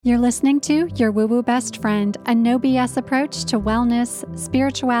You're listening to Your Woo Woo Best Friend, a no BS approach to wellness,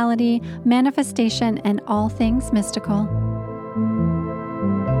 spirituality, manifestation, and all things mystical.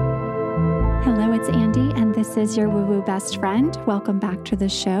 Hello, it's Andy, and this is Your Woo Woo Best Friend. Welcome back to the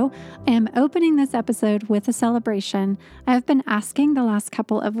show. I am opening this episode with a celebration. I have been asking the last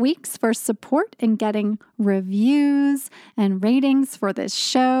couple of weeks for support in getting reviews and ratings for this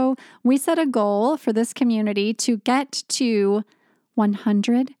show. We set a goal for this community to get to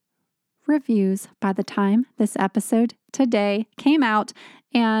 100 reviews by the time this episode today came out.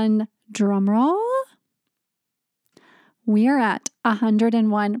 And drumroll, we are at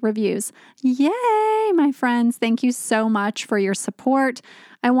 101 reviews. Yay, my friends. Thank you so much for your support.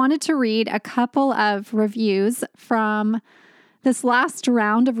 I wanted to read a couple of reviews from this last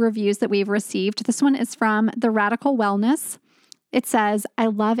round of reviews that we've received. This one is from The Radical Wellness. It says, I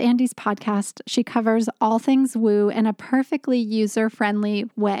love Andy's podcast. She covers all things woo in a perfectly user-friendly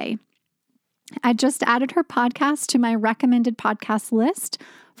way. I just added her podcast to my recommended podcast list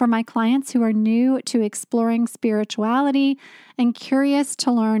for my clients who are new to exploring spirituality and curious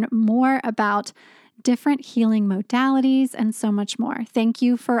to learn more about different healing modalities and so much more. Thank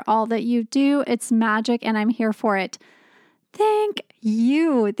you for all that you do. It's magic and I'm here for it. Thank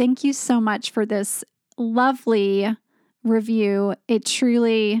you. Thank you so much for this lovely review. It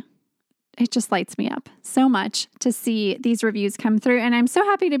just lights me up so much to see these reviews come through. And I'm so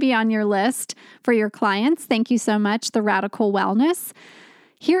happy to be on your list for your clients. Thank you so much, The Radical Wellness.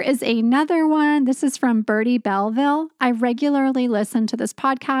 Here is another one. This is from Birdie Belleville. I regularly listen to this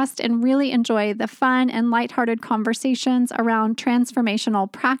podcast and really enjoy the fun and lighthearted conversations around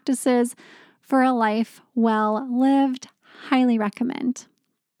transformational practices for a life well lived. Highly recommend.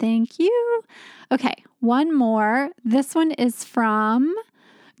 Thank you. Okay, one more. This one is from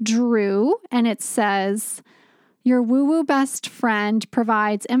Drew, and it says, your woo-woo best friend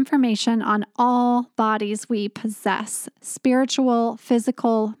provides information on all bodies we possess, spiritual,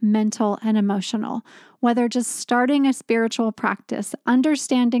 physical, mental, and emotional. Whether just starting a spiritual practice,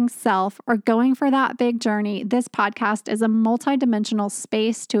 understanding self, or going for that big journey, this podcast is a multidimensional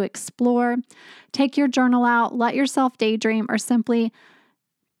space to explore. Take your journal out, let yourself daydream, or simply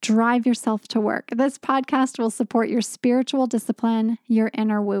drive yourself to work. This podcast will support your spiritual discipline, your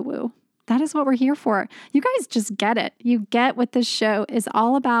inner woo-woo. That is what we're here for. You guys just get it. You get what this show is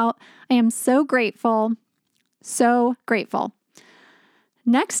all about. I am so grateful. So grateful.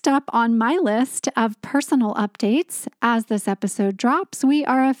 Next up on my list of personal updates, as this episode drops, we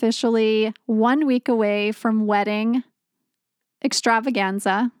are officially 1 week away from wedding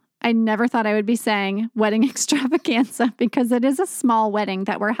extravaganza. I never thought I would be saying wedding extravaganza because it is a small wedding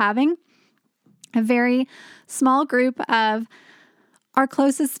that we're having. A very small group of our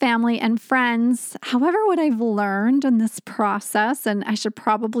closest family and friends. However, what I've learned in this process, and I should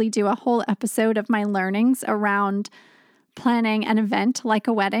probably do a whole episode of my learnings around planning an event like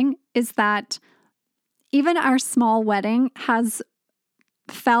a wedding, is that even our small wedding has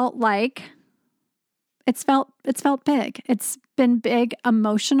felt like it's felt big. It's been big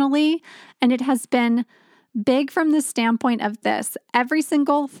emotionally, and it has been big from the standpoint of this. Every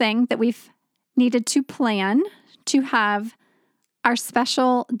single thing that we've needed to plan to have our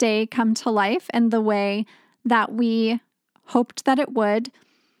special day come to life in the way that we hoped that it would,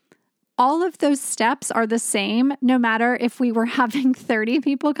 all of those steps are the same, no matter if we were having 30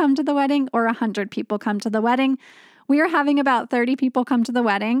 people come to the wedding or 100 people come to the wedding. We are having about 30 people come to the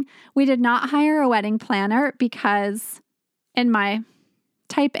wedding. We did not hire a wedding planner because in my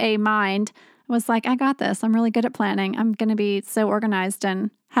type A mind, I was like, I got this. I'm really good at planning. I'm going to be so organized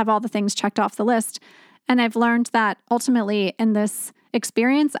and have all the things checked off the list. And I've learned that ultimately in this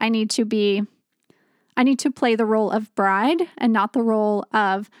experience, I need to play the role of bride and not the role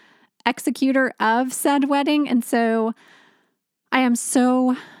of executor of said wedding. And so I am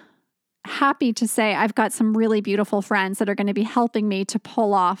so happy to say I've got some really beautiful friends that are going to be helping me to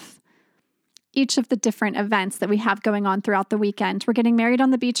pull off each of the different events that we have going on throughout the weekend. We're getting married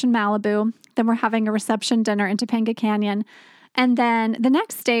on the beach in Malibu. Then we're having a reception dinner in Topanga Canyon. And then the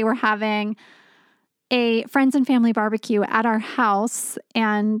next day we're having a friends and family barbecue at our house,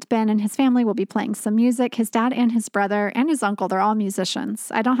 and Ben and his family will be playing some music. His dad and his brother and his uncle, they're all musicians.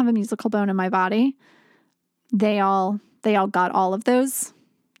 I don't have a musical bone in my body. They all got all of those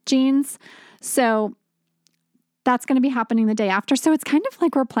genes. So that's going to be happening the day after. So it's kind of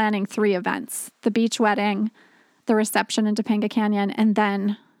like we're planning 3 events: the beach wedding, the reception in Topanga Canyon, and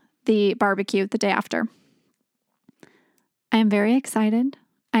then the barbecue the day after. I am very excited.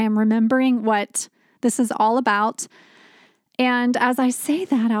 I am remembering what this is all about. And as I say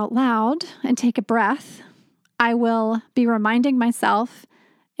that out loud and take a breath, I will be reminding myself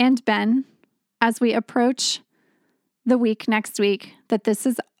and Ben as we approach the week next week that this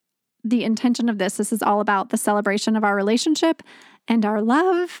is the intention of this. This is all about the celebration of our relationship and our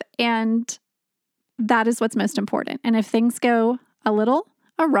love, and that is what's most important. And if things go a little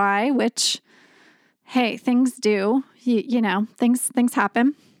awry, which, hey, things do, things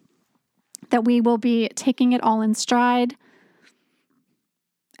happen, that we will be taking it all in stride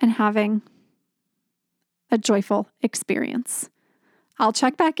and having a joyful experience. I'll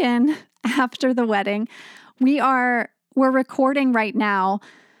check back in after the wedding. We're recording right now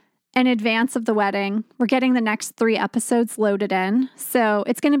in advance of the wedding. We're getting the next 3 episodes loaded in. So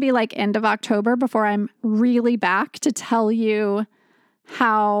it's going to be like end of October before I'm really back to tell you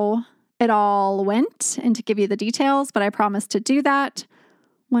how it all went and to give you the details. But I promise to do that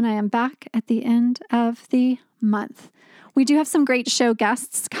when I am back at the end of the month. We do have some great show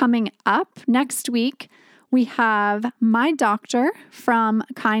guests coming up next week. We have my doctor from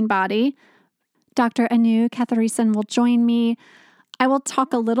Kindbody. Dr. Anu Katharison will join me. I will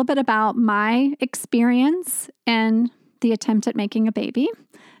talk a little bit about my experience in the attempt at making a baby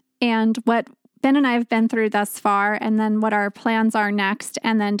and what Ben and I have been through thus far, and then what our plans are next.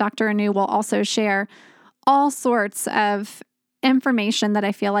 And then Dr. Anu will also share all sorts of information that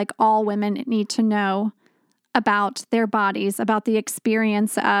I feel like all women need to know about their bodies, about the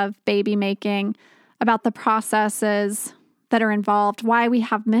experience of baby making, about the processes that are involved, why we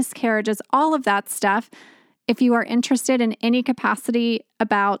have miscarriages, all of that stuff. If you are interested in any capacity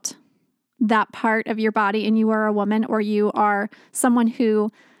about that part of your body and you are a woman or you are someone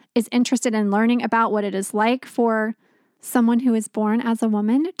who is interested in learning about what it is like for someone who is born as a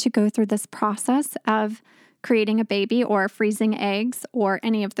woman to go through this process of creating a baby or freezing eggs or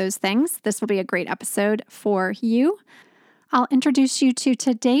any of those things, this will be a great episode for you. I'll introduce you to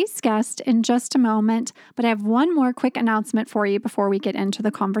today's guest in just a moment, but I have one more quick announcement for you before we get into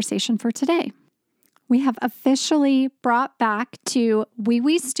the conversation for today. We have officially brought back to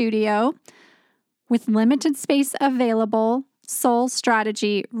Wee Studio with limited space available soul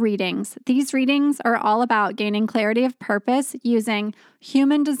strategy readings. These readings are all about gaining clarity of purpose using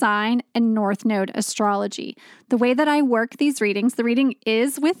human design and North Node astrology. The way that I work these readings, the reading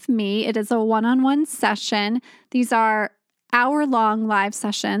is with me. It is a one-on-one session. These are hour-long live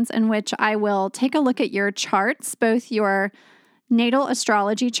sessions in which I will take a look at your charts, both your natal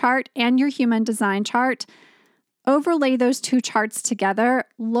astrology chart and your human design chart, overlay those 2 charts together,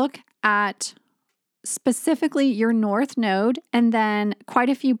 look at specifically your North Node, and then quite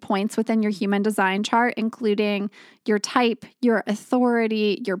a few points within your human design chart, including your type, your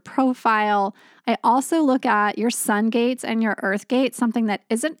authority, your profile. I also look at your sun gates and your earth gate, something that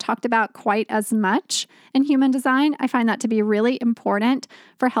isn't talked about quite as much in human design. I find that to be really important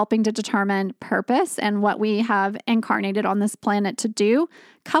for helping to determine purpose and what we have incarnated on this planet to do,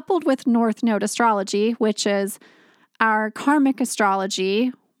 coupled with North Node astrology, which is our karmic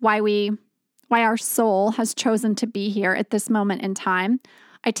astrology, why our soul has chosen to be here at this moment in time.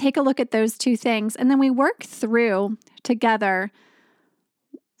 I take a look at those 2 things, and then we work through together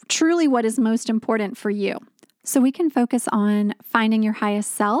truly what is most important for you. So we can focus on finding your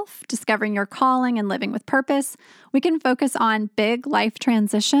highest self, discovering your calling, and living with purpose. We can focus on big life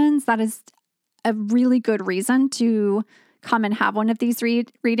transitions. That is a really good reason to come and have one of these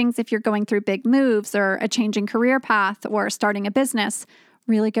readings if you're going through big moves or a changing career path or starting a business.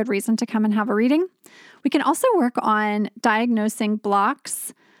 Really good reason to come and have a reading. We can also work on diagnosing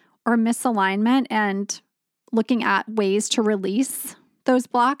blocks or misalignment and looking at ways to release those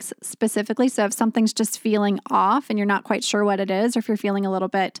blocks specifically. So if something's just feeling off and you're not quite sure what it is, or if you're feeling a little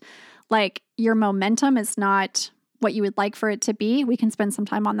bit like your momentum is not what you would like for it to be, we can spend some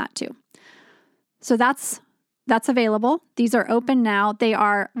time on that too. So that's available. These are open now. They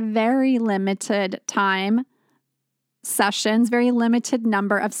are very limited time sessions, very limited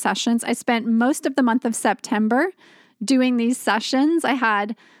number of sessions. I spent most of the month of September doing these sessions. I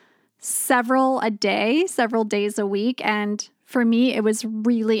had several a day, several days a week. And for me, it was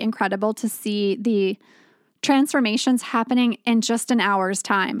really incredible to see the transformations happening in just an hour's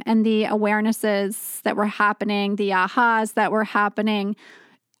time and the awarenesses that were happening, the ahas that were happening.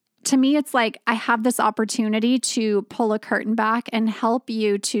 To me, it's like I have this opportunity to pull a curtain back and help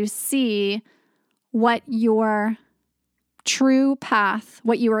you to see what your true path,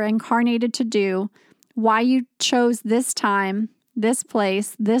 what you were incarnated to do, why you chose this time, this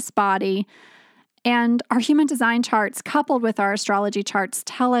place, this body. And our human design charts, coupled with our astrology charts,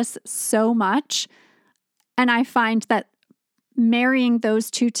 tell us so much. And I find that marrying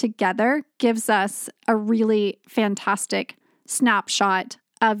those 2 together gives us a really fantastic snapshot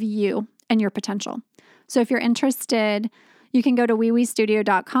of you and your potential. So if you're interested, You can go to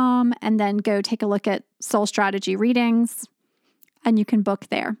weeweestudio.com and then go take a look at soul strategy readings, and you can book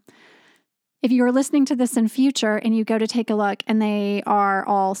there. If you are listening to this in future and you go to take a look and they are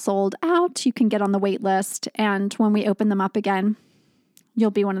all sold out, you can get on the wait list. And when we open them up again,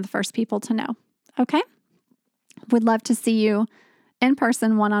 you'll be one of the first people to know. Okay? Would love to see you in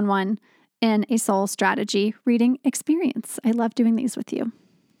person, one-on-one, in a soul strategy reading experience. I love doing these with you.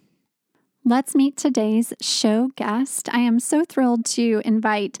 Let's meet today's show guest. I am so thrilled to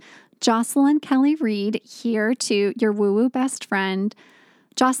invite Jocelyn Kelly Reed here to Your Woo Woo Best Friend.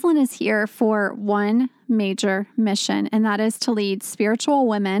 Jocelyn is here for one major mission, and that is to lead spiritual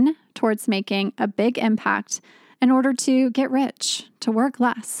women towards making a big impact in order to get rich, to work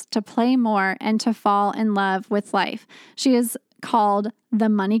less, to play more, and to fall in love with life. She is called the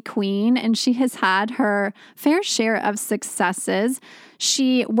Money Queen, and she has had her fair share of successes.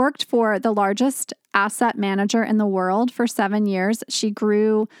 She worked for the largest asset manager in the world for 7 years. She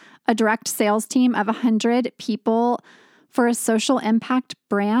grew a direct sales team of 100 people for a social impact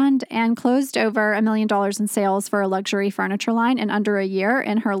brand and closed over $1 million in sales for a luxury furniture line in under a year.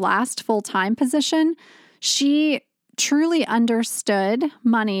 In her last full-time position, she truly understood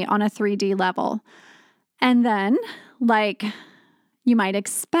money on a 3D level. And then, like you might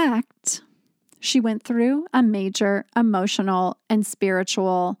expect, she went through a major emotional and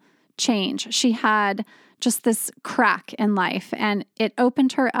spiritual change. She had just this crack in life, and it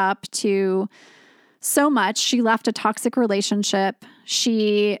opened her up to so much. She left a toxic relationship.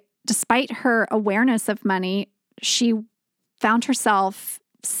 Despite her awareness of money, she found herself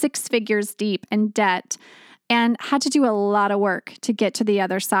 6 figures deep in debt and had to do a lot of work to get to the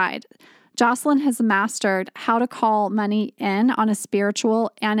other side. Jocelyn has mastered how to call money in on a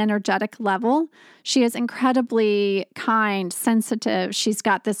spiritual and energetic level. She is incredibly kind, sensitive. She's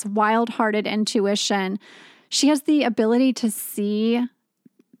got this wild-hearted intuition. She has the ability to see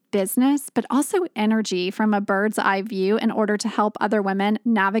business, but also energy from a bird's eye view in order to help other women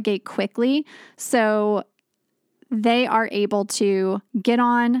navigate quickly so they are able to get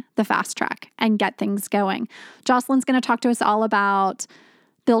on the fast track and get things going. Jocelyn's going to talk to us all about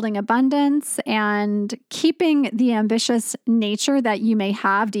building abundance and keeping the ambitious nature that you may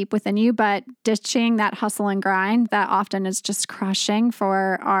have deep within you, but ditching that hustle and grind that often is just crushing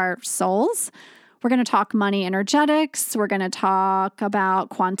for our souls. We're going to talk money energetics. We're going to talk about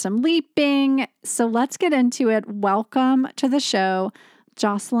quantum leaping. So let's get into it. Welcome to the show,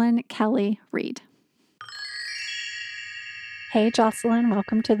 Jocelyn Kelly Reed. Hey, Jocelyn,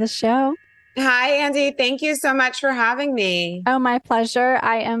 welcome to the show. Hi, Andy. Thank you so much for having me. Oh, my pleasure.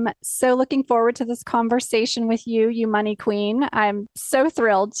 I am so looking forward to this conversation with you, you money queen. I'm so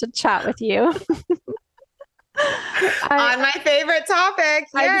thrilled to chat with you. On my favorite topic.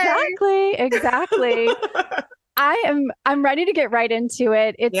 Yay. Exactly. I'm ready to get right into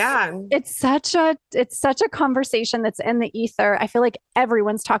it. It's such a conversation that's in the ether. I feel like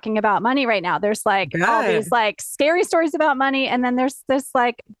everyone's talking about money right now. There's all these scary stories about money, and then there's this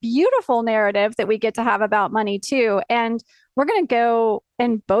beautiful narrative that we get to have about money too. And we're going to go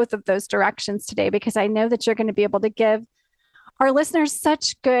in both of those directions today because I know that you're going to be able to give our listeners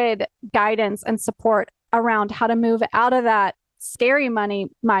such good guidance and support around how to move out of that scary money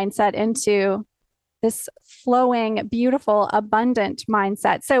mindset into this flowing, beautiful, abundant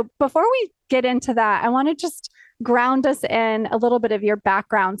mindset. So before we get into that, I want to just ground us in a little bit of your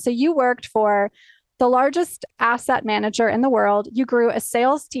background. So you worked for the largest asset manager in the world. You grew a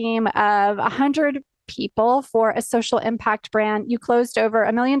sales team of 100 people for a social impact brand. You closed over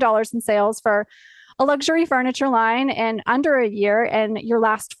 $1 million in sales for a luxury furniture line in under a year, and your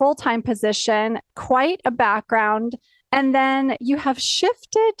last full-time position, quite a background. And then you have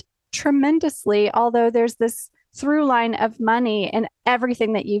shifted tremendously, although there's this through line of money in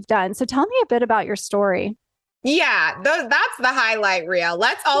everything that you've done. So tell me a bit about your story. Yeah, that's the highlight reel.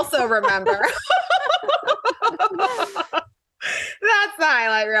 Let's also remember. That's the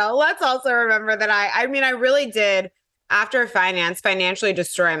highlight reel. Let's also remember that I really did, after financially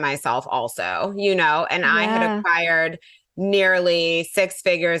destroy myself also, and I had acquired nearly 6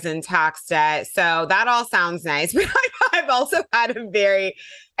 figures in tax debt. So that all sounds nice, but I've also had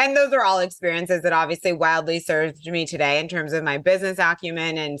and those are all experiences that obviously wildly served me today in terms of my business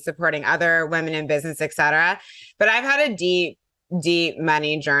acumen and supporting other women in business, et cetera. But I've had a deep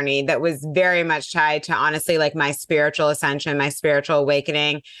money journey that was very much tied to, honestly, my spiritual ascension, my spiritual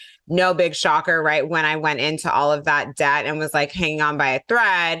awakening. No big shocker, right? When I went into all of that debt and was hanging on by a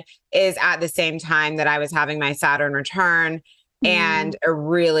thread is at the same time that I was having my Saturn return. and a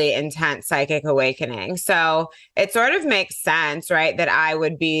really intense psychic awakening. So it sort of makes sense, right? That I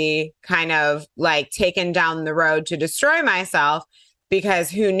would be kind of like taken down the road to destroy myself, because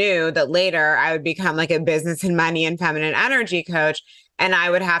who knew that later I would become like a business and money and feminine energy coach. And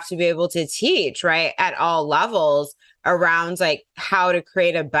I would have to be able to teach, right, at all levels around like how to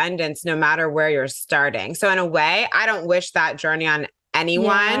create abundance no matter where you're starting. So in a way, I don't wish that journey on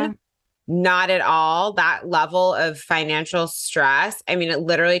anyone. Yeah. Not at all. That level of financial stress, I mean, it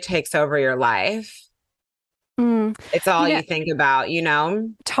literally takes over your life. It's all you think about, you know?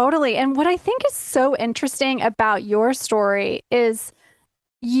 Totally. And what I think is so interesting about your story is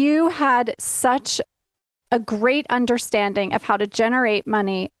you had such a great understanding of how to generate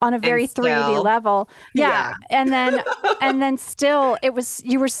money on a very 3D level. Yeah. And then still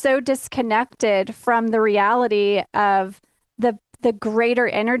you were so disconnected from the reality of the greater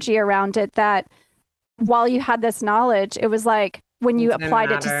energy around it, that while you had this knowledge, it was like when you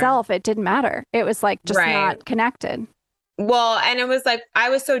applied it to self, it didn't matter. It was like just not connected. Well, and it was like,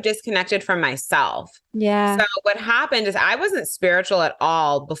 I was so disconnected from myself. Yeah. So what happened is I wasn't spiritual at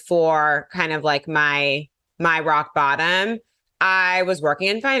all before kind of like my rock bottom. I was working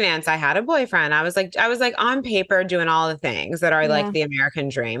in finance. I had a boyfriend. I was like on paper doing all the things that are like the American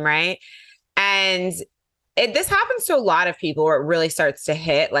dream. Right. And this happens to a lot of people where it really starts to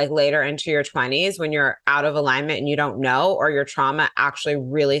hit like later into your 20s when you're out of alignment and you don't know, or your trauma actually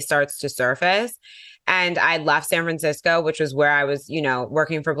really starts to surface. And I left San Francisco, which was where I was, you know,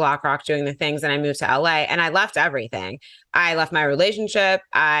 working for BlackRock, doing the things. And I moved to LA, and I left everything. I left my relationship.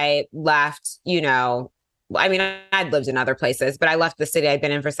 I left, you know, I mean, I'd lived in other places, but I left the city I'd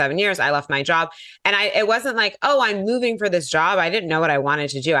been in for 7 years. I left my job, and it wasn't like, oh, I'm moving for this job. I didn't know what I wanted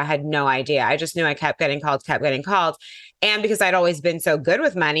to do. I had no idea. I just knew I kept getting called. And because I'd always been so good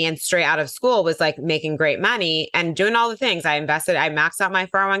with money and straight out of school was like making great money and doing all the things. I maxed out my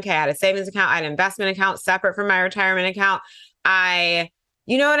 401k. I had a savings account. I had an investment account separate from my retirement account.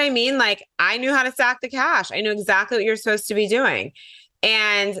 You know what I mean? Like, I knew how to stack the cash. I knew exactly what you're supposed to be doing.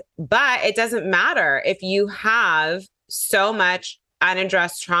 But it doesn't matter if you have so much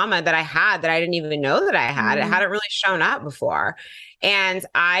unaddressed trauma that I had that I didn't even know that I had. It hadn't really shown up before. And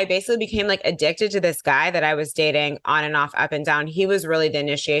I basically became like addicted to this guy that I was dating on and off, up and down. He was really the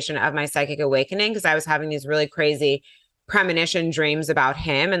initiation of my psychic awakening, because I was having these really crazy premonition dreams about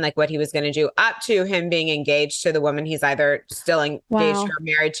him and like what he was going to do, up to him being engaged to the woman he's either still engaged or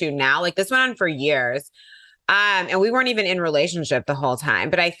married to now. Like, this went on for years. And we weren't even in relationship the whole time.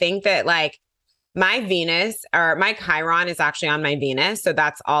 But I think that like my Venus, or my Chiron, is actually on my Venus. So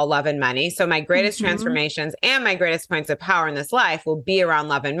that's all love and money. So my greatest transformations and my greatest points of power in this life will be around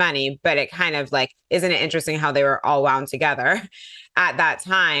love and money. But it kind of like, isn't it interesting how they were all wound together at that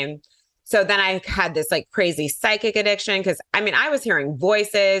time? So then I had this like crazy psychic addiction, because I mean, I was hearing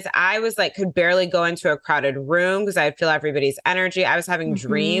voices. I was like, could barely go into a crowded room because I'd feel everybody's energy. I was having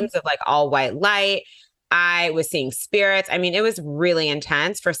dreams of like all white light. I was seeing spirits. I mean, it was really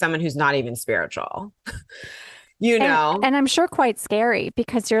intense for someone who's not even spiritual, you know? And I'm sure quite scary,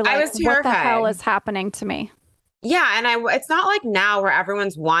 because you're like, I was terrified. What the hell is happening to me? Yeah. And it's not like now where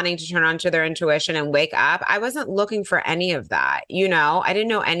everyone's wanting to turn on to their intuition and wake up. I wasn't looking for any of that. You know, I didn't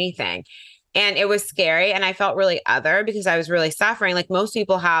know anything. And it was scary. And I felt really other, because I was really suffering. Like most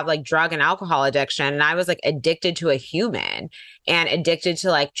people have like drug and alcohol addiction. And I was like addicted to a human, and addicted to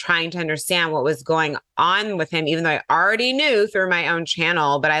like trying to understand what was going on with him, even though I already knew through my own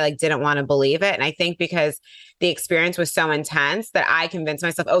channel, but I like didn't want to believe it. And I think because the experience was so intense that I convinced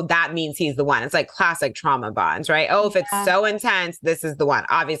myself, oh, that means he's the one. It's like classic trauma bonds, right? Oh, if it's so intense, this is the one.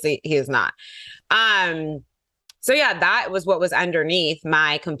 Obviously he is not. So yeah, that was what was underneath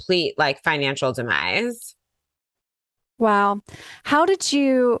my complete like financial demise. Wow. How did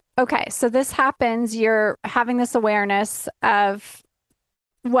you, okay, so this happens, you're having this awareness of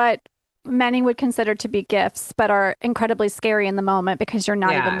what many would consider to be gifts, but are incredibly scary in the moment, because you're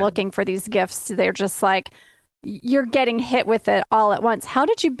not even looking for these gifts. They're just like, you're getting hit with it all at once. How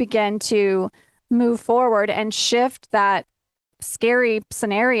did you begin to move forward and shift that scary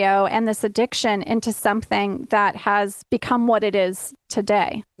scenario and this addiction into something that has become what it is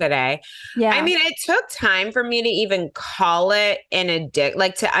today? Yeah. I mean, it took time for me to even call it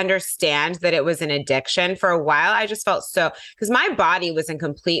like to understand that it was an addiction. For a while, I just felt because my body was in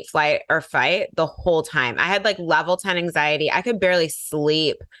complete flight or fight the whole time. I had like level 10 anxiety. I could barely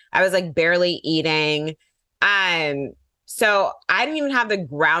sleep. I was like barely eating. So I didn't even have the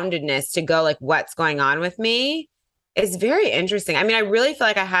groundedness to go like, what's going on with me? It's very interesting. I mean, I really feel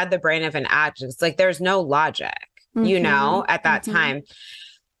like I had the brain of an addict. It's like there's no logic, you know, at that time.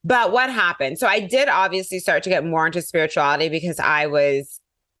 But what happened? So I did obviously start to get more into spirituality because I was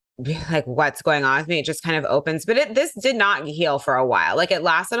like, what's going on with me? It just kind of opens, but this did not heal for a while. Like it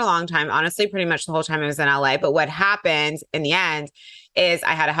lasted a long time, honestly, pretty much the whole time I was in LA. But what happened in the end is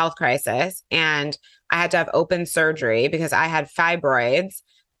I had a health crisis and I had to have open surgery because I had fibroids,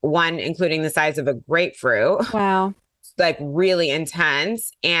 one including the size of a grapefruit. Wow. Like really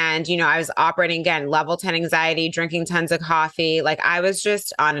intense. And, I was operating again, level 10 anxiety, drinking tons of coffee. Like I was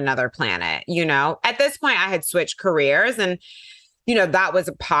just on another planet, At this point, I had switched careers and, that was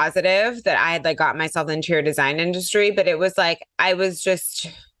a positive that I had like got myself into the interior design industry. But it was like, I was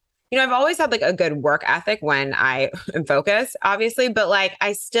just, I've always had like a good work ethic when I am focused, obviously, but like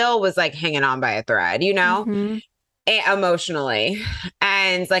I still was like hanging on by a thread, Mm-hmm. emotionally.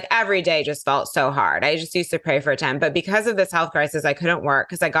 And like every day just felt so hard. I just used to pray for attention. But because of this health crisis, I couldn't work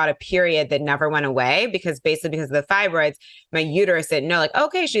because I got a period that never went away because of the fibroids, my uterus didn't know, like,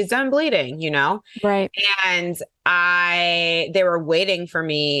 okay, she's done bleeding, Right. And they were waiting for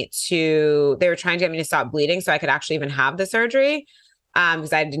me they were trying to get me to stop bleeding so I could actually even have the surgery.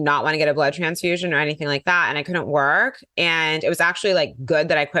 Because I did not want to get a blood transfusion or anything like that. And I couldn't work. And it was actually like good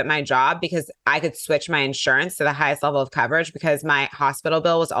that I quit my job because I could switch my insurance to the highest level of coverage because my hospital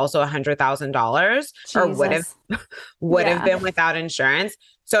bill was also $100,000 or would have been without insurance.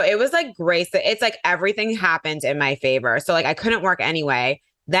 So it was like grace. It's like everything happened in my favor. So like I couldn't work anyway.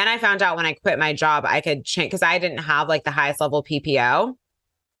 Then I found out when I quit my job, I could change because I didn't have like the highest level PPO.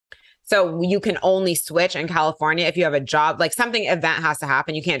 So you can only switch in California if you have a job, like something event has to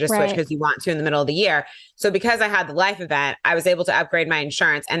happen. You can't just switch because you want to in the middle of the year. So because I had the life event, I was able to upgrade my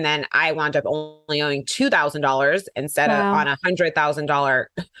insurance. And then I wound up only owing $2,000 instead of on $100,000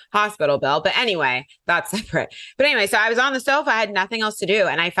 hospital bill. But anyway, that's separate. But anyway, so I was on the sofa. I had nothing else to do.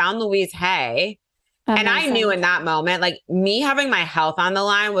 And I found Louise Hay. Amazing. And I knew in that moment, like me having my health on the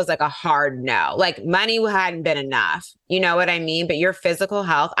line was like a hard no. Like money hadn't been enough. You know what I mean? But your physical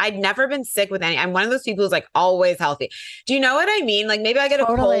health, I'd never been sick with any. I'm one of those people who's like always healthy. Do you know what I mean? Like maybe I get a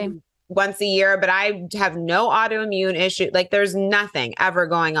cold once a year, but I have no autoimmune issue. Like there's nothing ever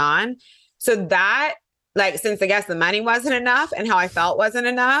going on. So that, like, since I guess the money wasn't enough and how I felt wasn't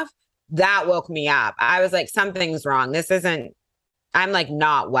enough, that woke me up. I was like, something's wrong. I'm like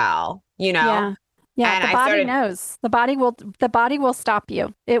not well, Yeah. Yeah, and the body knows. The body will stop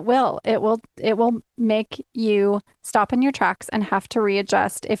you. It will make you stop in your tracks and have to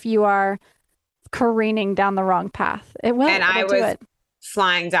readjust if you are careening down the wrong path. It will. And I was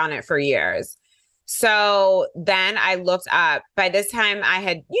flying down it for years. So then I looked up. By this time I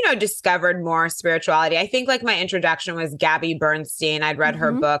had, discovered more spirituality. I think like my introduction was Gabby Bernstein. I'd read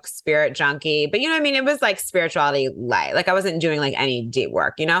her book, Spirit Junkie. But it was like spirituality light. Like I wasn't doing like any deep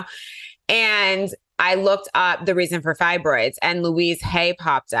work, And I looked up the reason for fibroids and Louise Hay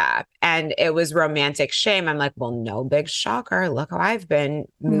popped up and it was romantic shame. I'm like, well, no big shocker. Look how I've been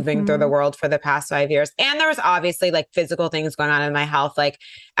moving through the world for the past 5 years. And there was obviously like physical things going on in my health, like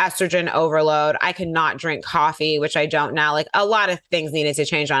estrogen overload. I could not drink coffee, which I don't now. Like a lot of things needed to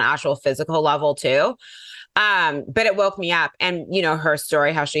change on actual physical level too. But it woke me up and, her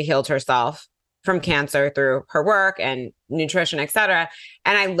story, how she healed herself from cancer through her work and nutrition, et cetera.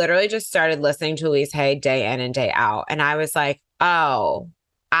 And I literally just started listening to Louise Hay day in and day out. And I was like, oh,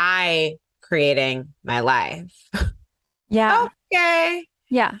 I creating my life. Yeah. Okay.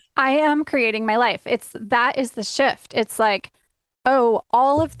 Yeah. I am creating my life. That is the shift. It's like, oh,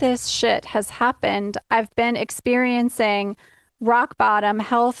 all of this shit has happened. I've been experiencing rock bottom,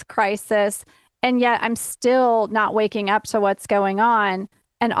 health crisis, and yet I'm still not waking up to what's going on.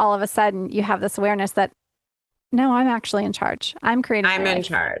 And all of a sudden you have this awareness that, no, I'm actually in charge. I'm creating. I'm in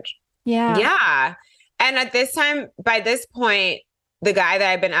charge. Yeah. Yeah. And by this point, the guy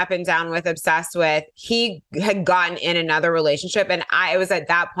that I've been up and down with, obsessed with, he had gotten in another relationship. And it was at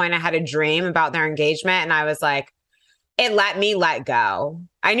that point I had a dream about their engagement. And I was like, it let me let go.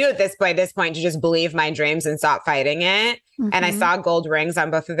 I knew at this point to just believe my dreams and stop fighting it. And I saw gold rings on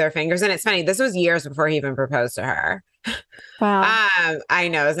both of their fingers. And it's funny, this was years before he even proposed to her. Wow. I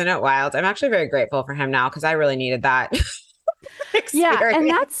know, isn't it wild? I'm actually very grateful for him now because I really needed that. Yeah, and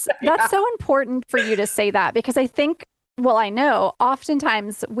that's so important for you to say that because I think, well, I know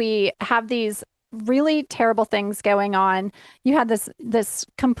oftentimes we have these really terrible things going on. You had this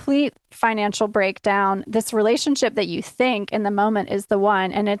complete financial breakdown, this relationship that you think in the moment is the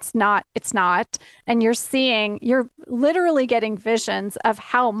one, and it's not. And you're literally getting visions of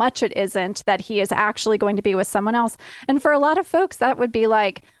how much it isn't that he is actually going to be with someone else. And for a lot of folks, that would be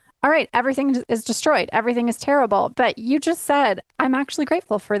like, all right, everything is destroyed. Everything is terrible. But you just said, I'm actually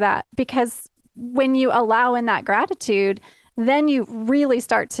grateful for that because when you allow in that gratitude, then you really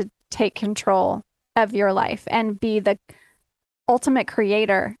start to take control of your life and be the ultimate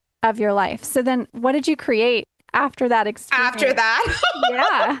creator of your life. So then what did you create after that experience? After that?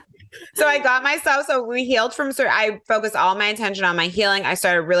 Yeah. So I got myself, so we healed from, I focused all my attention on my healing. I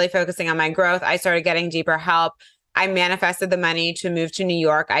started really focusing on my growth. I started getting deeper help. I manifested the money to move to New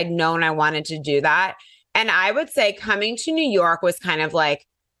York. I'd known I wanted to do that. And I would say coming to New York was kind of like,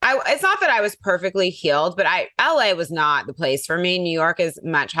 it's not that I was perfectly healed, but LA was not the place for me. New York is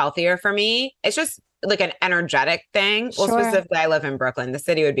much healthier for me. It's just like an energetic thing. Well, specifically, I live in Brooklyn. The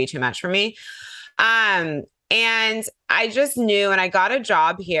city would be too much for me. And I just knew, and I got a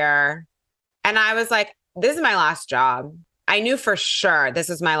job here and I was like, this is my last job. I knew for sure this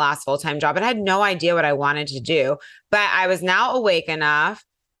was my last full-time job, but I had no idea what I wanted to do. But I was now awake enough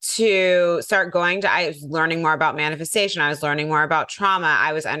to start I was learning more about manifestation. I was learning more about trauma.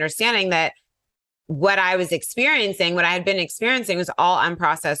 I was understanding that what I was experiencing, what I had been experiencing was all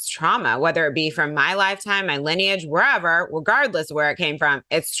unprocessed trauma, whether it be from my lifetime, my lineage, wherever, regardless of where it came from,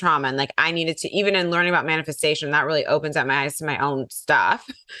 it's trauma. And like I needed to, even in learning about manifestation, that really opens up my eyes to my own stuff.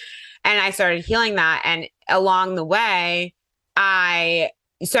 And I started healing that. And along the way, I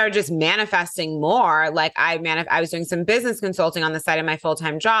started just manifesting more. Like I was doing some business consulting on the side of my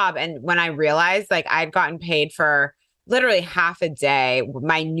full-time job. And when I realized like I'd gotten paid for literally half a day,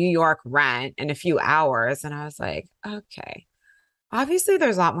 my New York rent in a few hours. And I was like, okay, obviously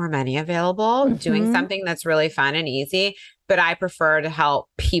there's a lot more money available doing something that's really fun and easy, but I prefer to help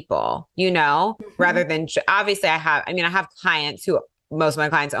people, rather than obviously I have clients who most of my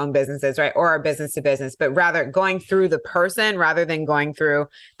clients own businesses, right? Or are business to business, but rather going through the person rather than going through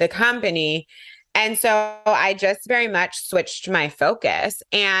the company. And so I just very much switched my focus.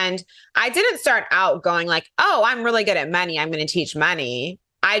 And I didn't start out going like, oh, I'm really good at money, I'm going to teach money.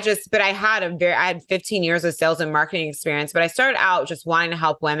 I had 15 years of sales and marketing experience, but I started out just wanting to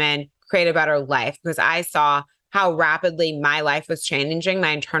help women create a better life because I saw how rapidly my life was changing,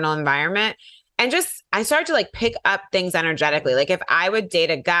 my internal environment. And I started to like pick up things energetically. Like if I would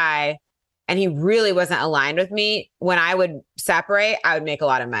date a guy and he really wasn't aligned with me, when I would separate, I would make a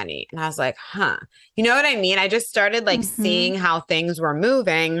lot of money. And I was like, you know what I mean? I just started like seeing how things were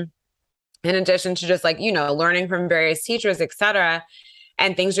moving in addition to just like, learning from various teachers, et cetera,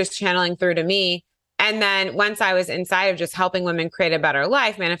 and things just channeling through to me. And then once I was inside of just helping women create a better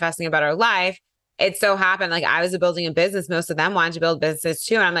life, manifesting a better life, it so happened like I was building a business. Most of them wanted to build businesses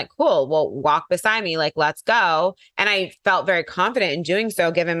too. And I'm like, cool, well, walk beside me. Like, let's go. And I felt very confident in doing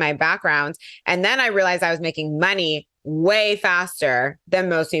so, given my background. And then I realized I was making money way faster than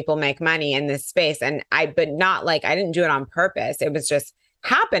most people make money in this space. But not like, I didn't do it on purpose. It was just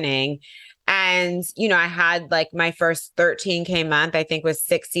happening. And, I had like my first 13K month, I think was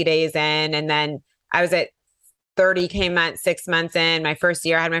 60 days in. And then I was at 30K month, 6 months in. My first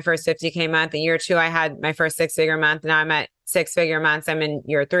year, I had my first 50K month. In year 2, I had my first 6-figure month. Now I'm at 6-figure months. I'm in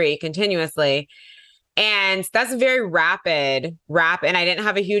year 3 continuously. And that's very rapid. And I didn't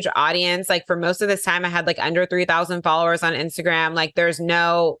have a huge audience. Like for most of this time, I had like under 3,000 followers on Instagram. Like there's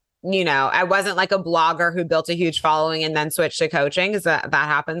no, I wasn't like a blogger who built a huge following and then switched to coaching because that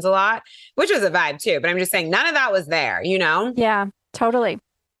happens a lot, which is a vibe too. But I'm just saying none of that was there, Yeah, totally.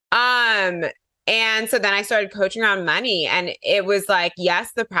 And so then I started coaching around money, and it was like,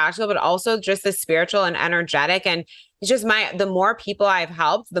 yes, the practical, but also just the spiritual and energetic. And it's just the more people I've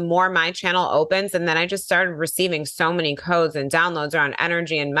helped, the more my channel opens. And then I just started receiving so many codes and downloads around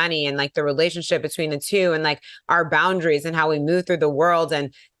energy and money and like the relationship between the two and like our boundaries and how we move through the world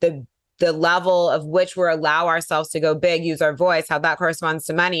and the level of which we allow ourselves to go big, use our voice, how that corresponds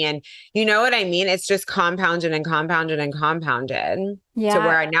to money. And you know what I mean? It's just compounded and compounded and compounded. Yeah. To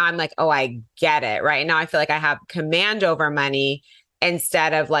where now I'm like, oh, I get it. Right now I feel like I have command over money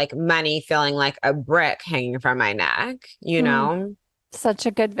instead of like money feeling like a brick hanging from my neck, Such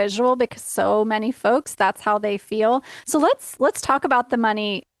a good visual because so many folks, that's how they feel. So let's talk about the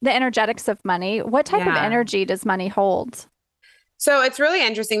money, the energetics of money. What type of energy does money hold? So it's really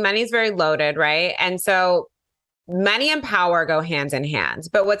interesting. Money is very loaded, right? And so money and power go hand in hand.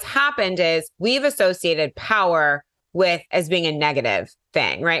 But what's happened is we've associated power as being a negative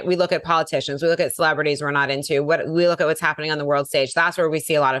thing, right? We look at politicians, we look at celebrities we're not into, we look at what's happening on the world stage. That's where we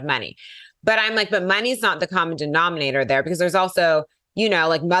see a lot of money. But I'm like, but money's not the common denominator there because there's also,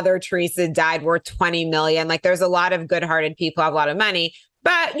 like Mother Teresa died worth 20 million. Like there's a lot of good-hearted people who have a lot of money.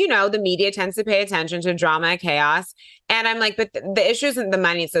 But, the media tends to pay attention to drama and chaos. And I'm like, but the issue isn't the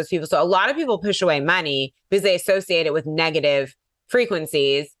money, it's those people. So a lot of people push away money because they associate it with negative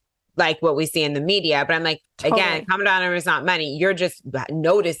frequencies. like what we see in the media. But I'm like, again, common denominator is not money. You're just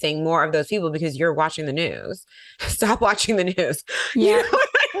noticing more of those people because you're watching the news. Stop watching the news. Yeah.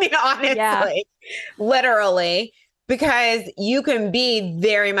 You know what I mean? Honestly, literally, because you can be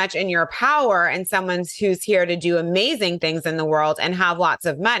very much in your power and someone who's here to do amazing things in the world and have lots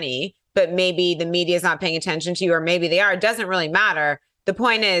of money, but maybe the media is not paying attention to you, or maybe they are. It doesn't really matter. The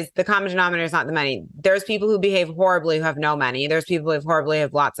point is the common denominator is not the money. There's people who behave horribly who have no money. There's people who behave horribly who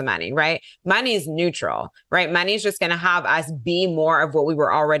have lots of money, right? Money is neutral, right? Money is just going to have us be more of what we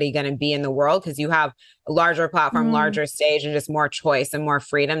were already going to be in the world, because you have a larger platform, larger stage, and just more choice and more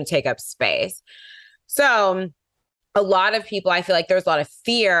freedom to take up space. So a lot of people, I feel like there's a lot of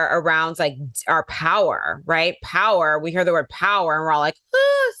fear around like our power, right? Power. We hear the word power and we're all like,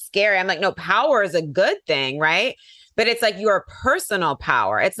 scary. I'm like, no, power is a good thing, right? But it's like your personal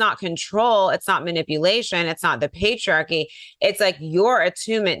power. It's not control. It's not manipulation. It's not the patriarchy. It's like your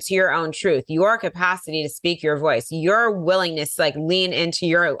attunement to your own truth, your capacity to speak your voice, your willingness to like lean into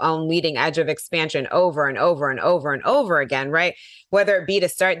your own leading edge of expansion over and over and over and over again, right? Whether it be to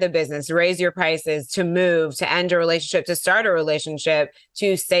start the business, raise your prices, to move, to end a relationship, to start a relationship,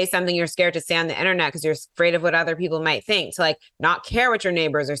 to say something you're scared to say on the internet because you're afraid of what other people might think, to like not care what your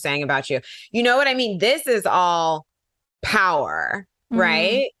neighbors are saying about you. You know what I mean? This is all power,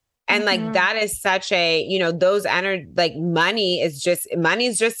 right? And like that is such a, you know, those energy, like money is just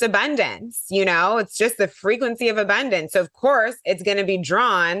abundance, you know, it's just the frequency of abundance. So of course it's going to be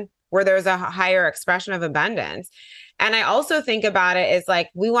drawn where there's a higher expression of abundance. And I also think about it as like,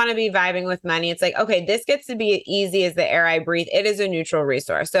 we want to be vibing with money. It's like, okay, this gets to be easy as the air I breathe. It is a neutral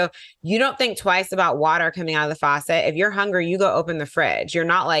resource. So you don't think twice about water coming out of the faucet. If you're hungry, you go open the fridge. You're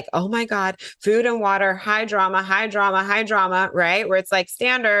not like, oh my God, food and water, high drama, high drama, high drama, right? Where it's like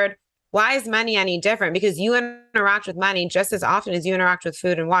standard. Why is money any different? Because you interact with money just as often as you interact with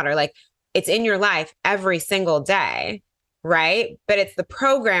food and water. Like it's in your life every single day. Right. But it's the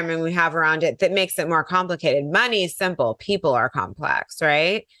programming we have around it that makes it more complicated. Money is simple. People are complex.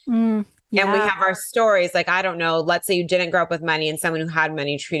 Right. And we have our stories. Like, I don't know, let's say you didn't grow up with money and someone who had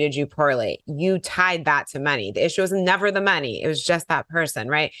money treated you poorly. You tied that to money. The issue was never the money. It was just that person.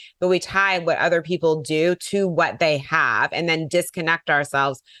 Right. But we tie what other people do to what they have and then disconnect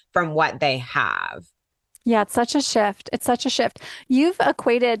ourselves from what they have. Yeah. It's such a shift. It's such a shift. You've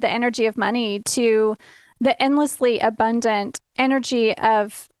equated the energy of money to the endlessly abundant energy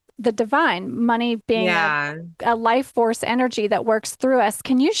of the divine, money being a life force energy that works through us.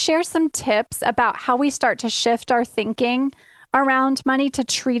 Can you share some tips about how we start to shift our thinking around money to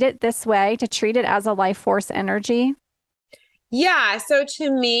treat it this way, to treat it as a life force energy? Yeah. So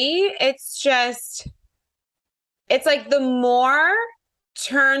to me, it's like the more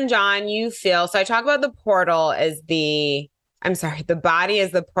turned on you feel. So I talk about the portal as the body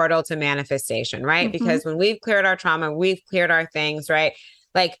is the portal to manifestation, right? Because when we've cleared our trauma, we've cleared our things, right?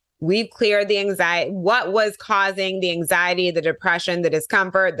 Like we've cleared the anxiety, what was causing the anxiety, the depression, the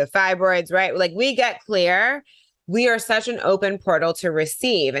discomfort, the fibroids, right? Like we get clear. We are such an open portal to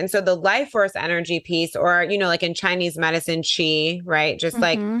receive. And so the life force energy piece, or, you know, like in Chinese medicine, qi, right? Just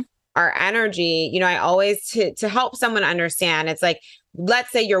like our energy, you know, I always, to help someone understand, it's like,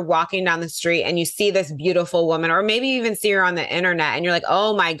 let's say you're walking down the street and you see this beautiful woman, or maybe you even see her on the internet and you're like,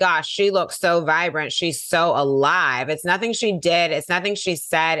 oh my gosh, she looks so vibrant. She's so alive. It's nothing she did. It's nothing she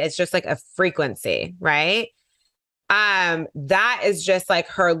said. It's just like a frequency, right? That is just like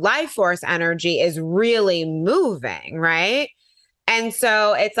her life force energy is really moving, right? And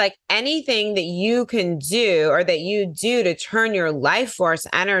so it's like anything that you can do or that you do to turn your life force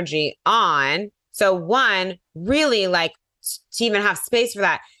energy on. So one, really like to even have space for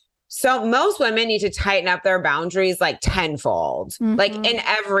that. So most women need to tighten up their boundaries like tenfold, like in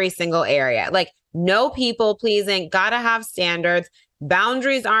every single area, like no people pleasing, gotta have standards.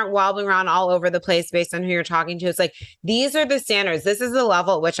 Boundaries aren't wobbling around all over the place based on who you're talking to. It's like, these are the standards. This is the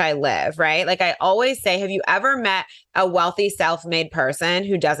level at which I live, right? Like I always say, have you ever met a wealthy, self-made person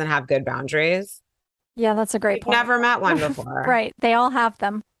who doesn't have good boundaries? Yeah, that's a great point. Never met one before. Right. They all have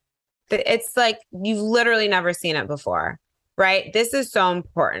them. It's like, you've literally never seen it before, right? This is so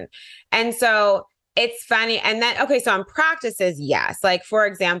important. And so it's funny. And then, okay, so on practices, yes. Like for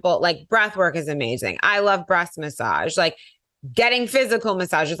example, like breath work is amazing. I love breast massage. Like getting physical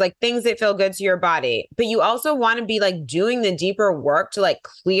massages, like things that feel good to your body. But you also want to be like doing the deeper work to like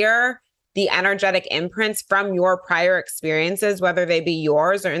clear the energetic imprints from your prior experiences, whether they be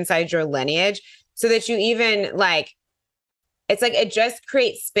yours or inside your lineage, so that you even like, it's like, it just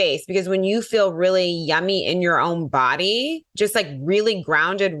creates space, because when you feel really yummy in your own body, just like really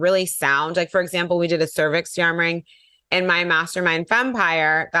grounded, really sound. Like, for example, we did a cervix yarn ring in my mastermind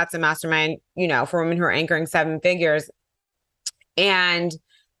Fempire, that's a mastermind, for women who are anchoring 7 figures. And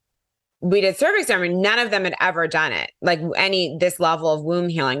we did cervix ceremony. None of them had ever done it, like this level of womb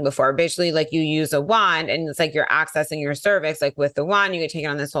healing before. Basically, like you use a wand and it's like you're accessing your cervix, like with the wand, you get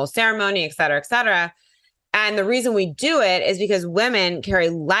taken on this whole ceremony, et cetera, et cetera. And the reason we do it is because women carry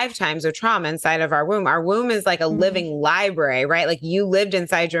lifetimes of trauma inside of our womb. Our womb is like a living library, right? Like you lived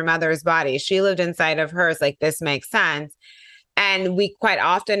inside your mother's body. She lived inside of hers. Like this makes sense. And we quite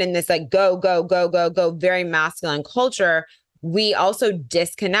often in this like go, go, go, go, go, very masculine culture, we also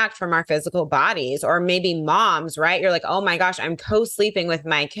disconnect from our physical bodies. Or maybe moms, right? You're like, oh my gosh, I'm co-sleeping with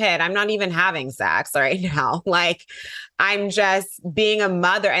my kid. I'm not even having sex right now. Like I'm just being a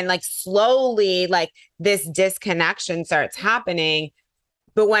mother, and like slowly like this disconnection starts happening.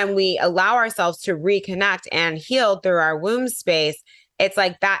 But when we allow ourselves to reconnect and heal through our womb space, it's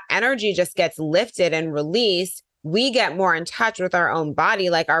like that energy just gets lifted and released. We get more in touch with our own body.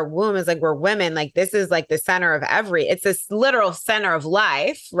 Like our womb is like, we're women. Like this is like the center of it's this literal center of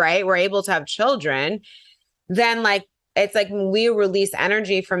life, right? We're able to have children. Then like, it's like when we release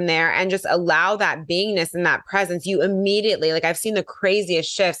energy from there and just allow that beingness and that presence, you immediately, like I've seen the craziest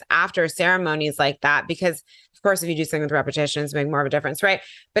shifts after ceremonies like that, because of course, if you do something with repetitions, make more of a difference, right?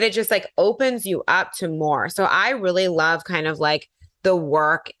 But it just like opens you up to more. So I really love kind of like the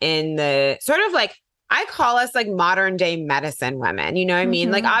work in the sort of like, I call us like modern day medicine women. You know what I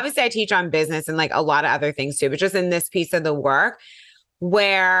mean? Like, obviously I teach on business and like a lot of other things too, but just in this piece of the work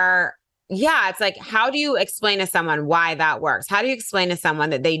where, yeah, it's like, how do you explain to someone why that works? How do you explain to someone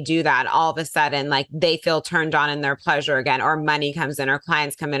that they do that all of a sudden, like they feel turned on in their pleasure again, or money comes in, or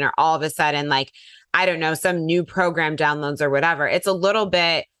clients come in, or all of a sudden, like, I don't know, some new program downloads or whatever. It's a little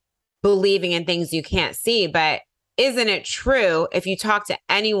bit believing in things you can't see, but isn't it true if you talk to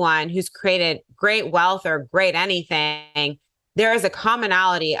anyone who's created great wealth or great anything, there is a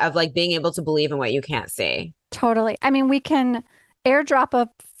commonality of like being able to believe in what you can't see. Totally. I mean, we can airdrop a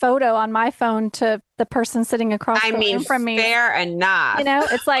photo on my phone to the person sitting across the room from me. Fair enough.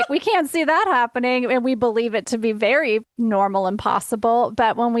 It's like we can't see that happening, and we believe it to be very normal and possible.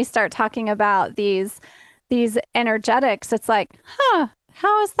 But when we start talking about these energetics, it's like,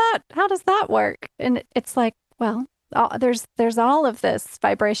 how is that? How does that work? And it's like, well, there's all of this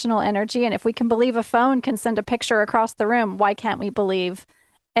vibrational energy. And if we can believe a phone can send a picture across the room, why can't we believe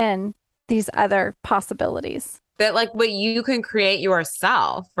in these other possibilities? That like what you can create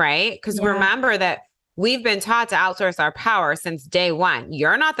yourself, right? Because remember that we've been taught to outsource our power since day one.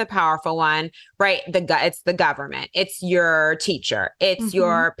 You're not the powerful one, right? It's the government. It's your teacher. It's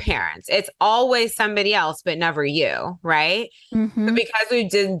your parents. It's always somebody else, but never you, right? But because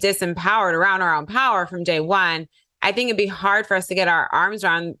we've been disempowered around our own power from day one, I think it'd be hard for us to get our arms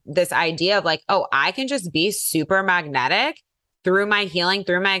around this idea of like, oh, I can just be super magnetic through my healing,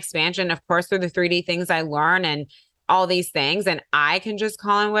 through my expansion, of course, through the 3D things I learn and all these things. And I can just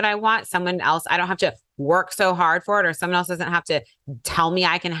call in what I want. Someone else, I don't have to work so hard for it, or someone else doesn't have to tell me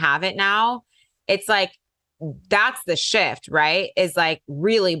I can have it now. It's like, that's the shift, right? Is like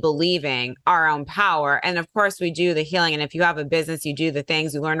really believing our own power. And of course we do the healing. And if you have a business, you do the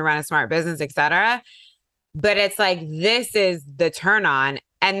things, you learn to run a smart business, et cetera. But it's like, this is the turn on.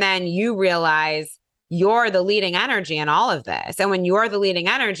 And then you realize you're the leading energy in all of this. And when you're the leading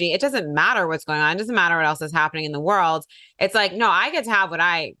energy, it doesn't matter what's going on. It doesn't matter what else is happening in the world. It's like, no, I get to have what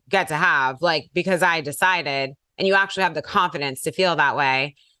I get to have, like, because I decided, and you actually have the confidence to feel that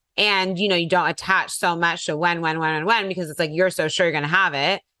way. And, you don't attach so much to when, because it's like, you're so sure you're going to have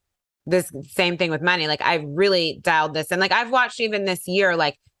it. This same thing with money. Like I've really dialed this. And like, I've watched even this year,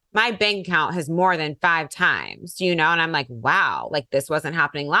 like my bank account has more than 5 times, and I'm like, wow, like this wasn't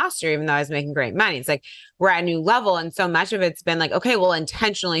happening last year, even though I was making great money. It's like, we're at a new level. And so much of it's been like, okay, well,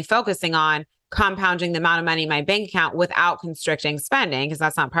 intentionally focusing on compounding the amount of money in my bank account without constricting spending, because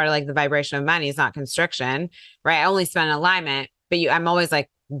that's not part of like the vibration of money. It's not constriction, right? I only spend in alignment, but I'm always like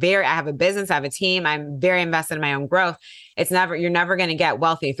I have a business, I have a team. I'm very invested in my own growth. You're never going to get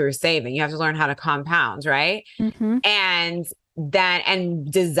wealthy through saving. You have to learn how to compound, right? And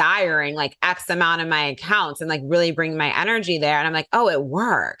desiring like X amount of my accounts and like really bring my energy there. And I'm like, oh, it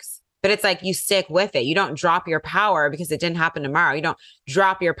works. But it's like, you stick with it. You don't drop your power because it didn't happen tomorrow. You don't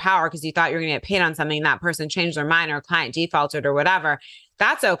drop your power because you thought you were going to get paid on something and that person changed their mind or a client defaulted or whatever.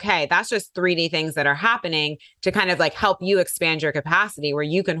 That's okay. That's just 3D things that are happening to kind of like help you expand your capacity, where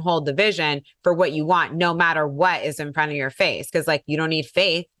you can hold the vision for what you want, no matter what is in front of your face. Cause like, you don't need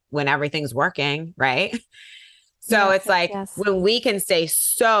faith when everything's working, right? So it's like when we can stay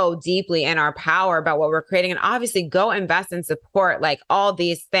so deeply in our power about what we're creating, and obviously go invest and support like all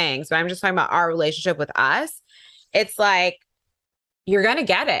these things. But I'm just talking about our relationship with us. it's like, you're going to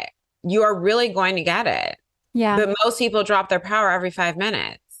get it. You are really going to get it. Yeah. But most people drop their power every 5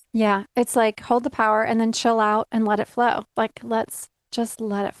 minutes. Yeah. It's like hold the power and then chill out and let it flow. Like, let's just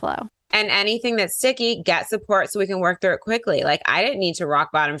let it flow. And anything that's sticky, get support so we can work through it quickly. Like, I didn't need to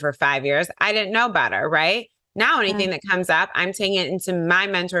rock bottom for 5 years. I didn't know better, right? Now, anything that comes up, I'm taking it into my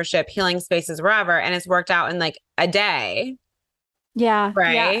mentorship, healing spaces, wherever, and it's worked out in like a day. Yeah.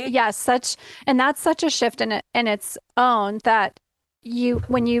 Right. Yeah. And that's such a shift in its own that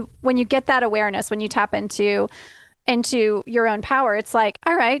when you get that awareness, when you tap into your own power, it's like,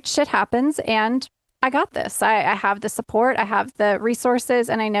 all right, shit happens and I got this. I have the support, I have the resources,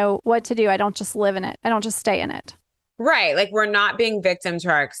 and I know what to do. I don't just live in it. I don't just stay in it. Right. Like, we're not being victim to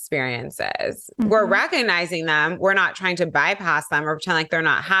our experiences. We're recognizing them. We're not trying to bypass them or pretend like they're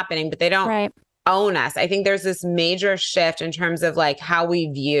not happening, but they don't own us. I think there's this major shift in terms of like how we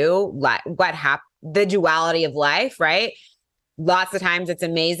view the duality of life, right? Lots of times it's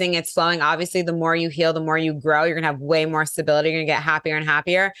amazing. It's flowing. Obviously, the more you heal, the more you grow, you're going to have way more stability. You're going to get happier and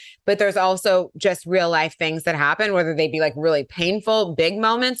happier. But there's also just real life things that happen, whether they be like really painful, big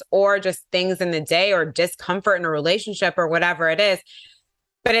moments, or just things in the day or discomfort in a relationship or whatever it is.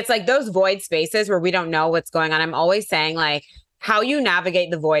 But it's like those void spaces where we don't know what's going on. I'm always saying like how you navigate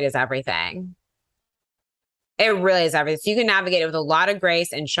the void is everything. It really is everything. So you can navigate it with a lot of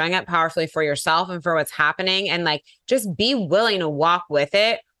grace and showing up powerfully for yourself and for what's happening. And like, just be willing to walk with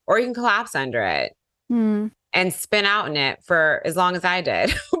it, or you can collapse under it and spin out in it for as long as I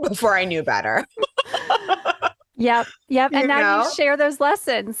did before I knew better. Yep. And now you share those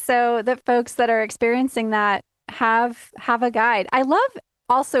lessons so that folks that are experiencing that have a guide. I love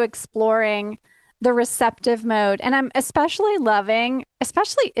also exploring the receptive mode. And I'm especially loving,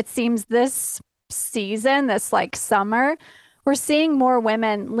 it seems this season, this like summer, we're seeing more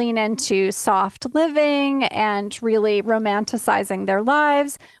women lean into soft living and really romanticizing their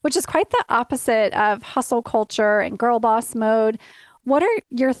lives, which is quite the opposite of hustle culture and girl boss mode. What are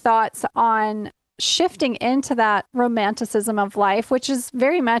your thoughts on shifting into that romanticism of life, which is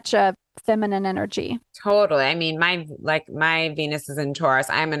very much a feminine energy? Totally. I mean, my Venus is in Taurus.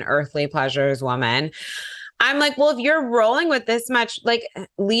 I'm an earthly pleasures woman. I'm like, well, if you're rolling with this much, like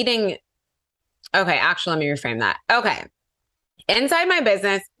leading. Okay, actually, let me reframe that. Okay. Inside my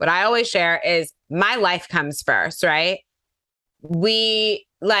business, what I always share is my life comes first, right? My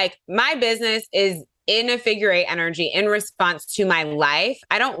business is in a figure 8 energy in response to my life.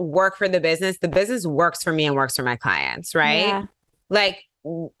 I don't work for the business. The business works for me and works for my clients, right? Yeah. Like,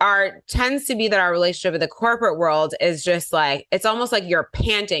 tends to be that our relationship with the corporate world is just like, it's almost like you're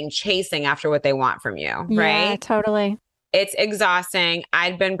panting, chasing after what they want from you, right? Yeah, totally. It's exhausting.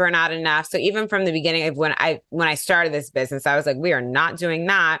 I'd been burnt out enough. So even from the beginning of when I started this business, I was like, we are not doing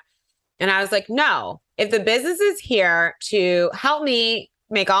that. And I was like, no, if the business is here to help me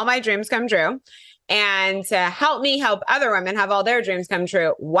make all my dreams come true and to help me help other women have all their dreams come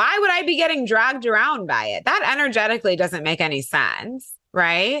true, why would I be getting dragged around by it? That energetically doesn't make any sense,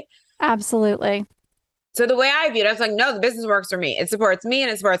 right? Absolutely. So the way I viewed it, I was like, no, the business works for me. It supports me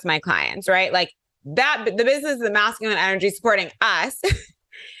and it supports my clients, right? Like, that the business is the masculine energy supporting us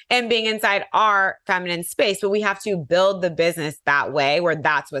and being inside our feminine space. But we have to build the business that way where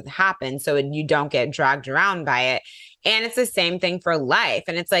that's what happens. So you don't get dragged around by it. And it's the same thing for life.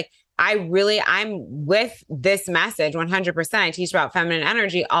 And it's like, I'm with this message 100%. I teach about feminine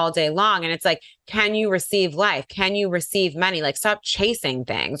energy all day long. And it's like, can you receive life? Can you receive money? Like, stop chasing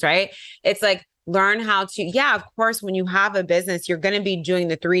things, right? It's like, learn how to, of course, when you have a business, you're going to be doing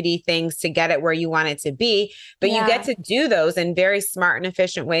the 3D things to get it where you want it to be, but you get to do those in very smart and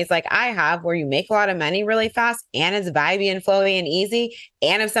efficient ways like I have, where you make a lot of money really fast and it's vibey and flowy and easy.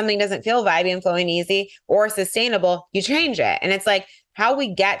 And if something doesn't feel vibey and flowy and easy or sustainable, you change it. And it's like how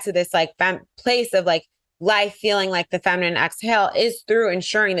we get to this like place of like life feeling like the feminine exhale is through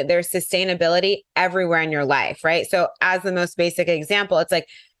ensuring that there's sustainability everywhere in your life, right? So as the most basic example, it's like,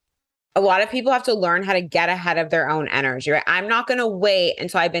 a lot of people have to learn how to get ahead of their own energy, right? I'm not going to wait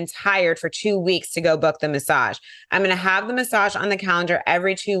until I've been tired for 2 weeks to go book the massage. I'm going to have the massage on the calendar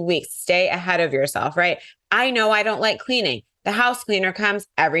every 2 weeks. Stay ahead of yourself, right? I know I don't like cleaning. The house cleaner comes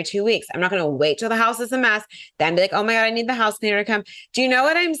every 2 weeks. I'm not going to wait till the house is a mess, then be like, oh my God, I need the house cleaner to come. Do you know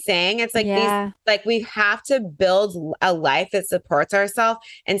what I'm saying? It's like we have to build a life that supports ourselves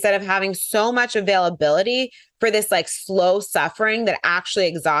instead of having so much availability for this like slow suffering that actually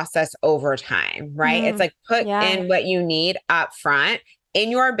exhausts us over time, right? It's like put in what you need up front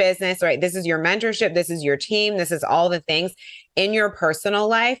in your business, right? This is your mentorship. This is your team. This is all the things in your personal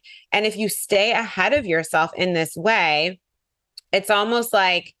life. And if you stay ahead of yourself in this way, it's almost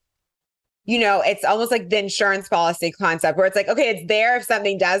like it's almost like the insurance policy concept where it's like, okay, it's there if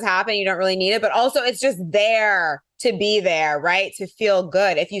something does happen, you don't really need it, but also it's just there to be there, right? To feel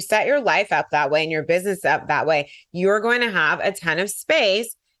good. If you set your life up that way and your business up that way, you're going to have a ton of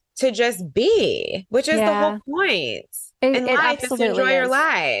space to just be, which is the whole point. In life is to enjoy your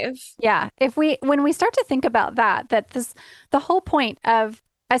life. Yeah. When we start to think about the whole point of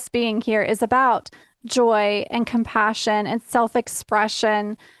us being here is about joy and compassion and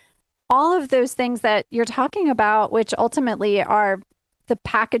self-expression, all of those things that you're talking about, which ultimately are the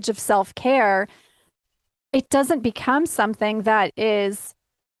package of self-care, it doesn't become something that it's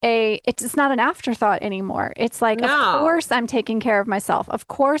not an afterthought anymore. It's like, No. Of course I'm taking care of myself. Of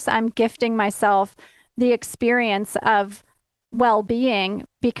course I'm gifting myself the experience of well-being,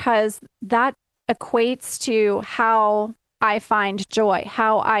 because that equates to how I find joy,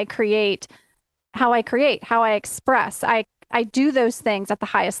 how I create, how I express. I do those things at the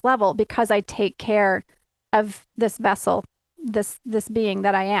highest level because I take care of this vessel, this being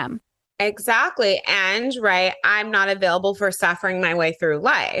that I am. Exactly. And right, I'm not available for suffering my way through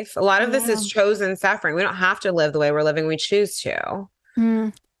life. A lot of this is chosen suffering. We don't have to live the way we're living. We choose to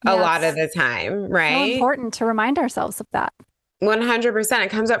a lot of the time, right? So important to remind ourselves of that. 100%. It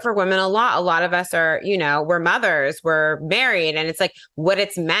comes up for women a lot. A lot of us are, we're mothers, we're married, and it's like what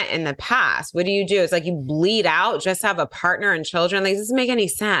it's meant in the past. What do? It's like you bleed out just to have a partner and children. Like, does this make any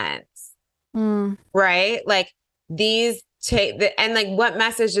sense? Right? Like and like, what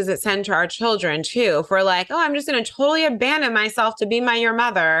message does it send to our children too? If we're like, oh, I'm just going to totally abandon myself to be your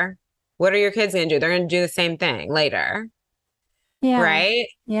mother. What are your kids going to do? They're going to do the same thing later. Yeah. Right?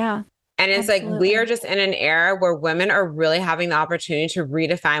 Yeah. And it's like, we are just in an era where women are really having the opportunity to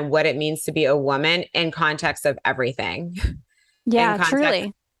redefine what it means to be a woman in context of everything. Yeah,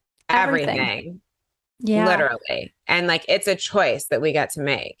 truly. Everything. Yeah. Literally. And like, it's a choice that we get to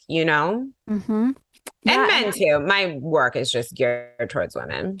make, Mm-hmm. And men too. My work is just geared towards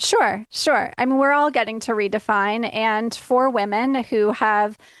women. Sure. I mean, we're all getting to redefine. And for women who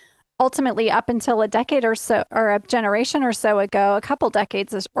have ultimately, up until a decade or so, or a generation or so ago, a couple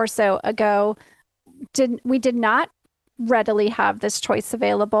decades or so ago, we did not readily have this choice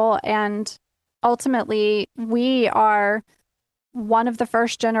available. And ultimately, we are one of the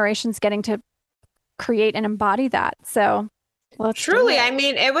first generations getting to create and embody that. So truly, I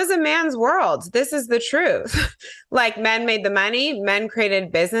mean, it was a man's world. This is the truth. Like, men made the money, men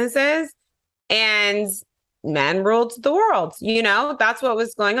created businesses, and men ruled the world. That's what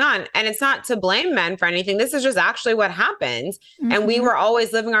was going on. And it's not to blame men for anything. This is just actually what happened. And we were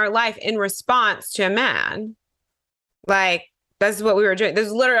always living our life in response to a man. Like, this is what we were doing. This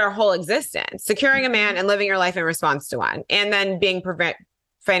is literally our whole existence, securing a man and living your life in response to one, and then being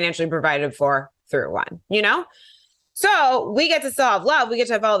financially provided for through one, So we get to still have love. We get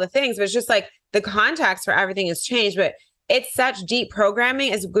to have all the things, but it's just like the context for everything has changed. But it's such deep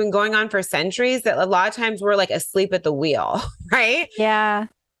programming has been going on for centuries that a lot of times we're like asleep at the wheel, right? Yeah.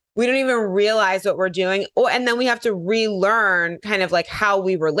 We don't even realize what we're doing. Oh, and then we have to relearn kind of like how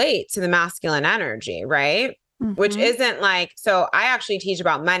we relate to the masculine energy, right? Which isn't like, so I actually teach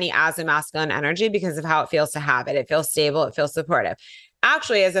about money as a masculine energy because of how it feels to have it. It feels stable. It feels supportive.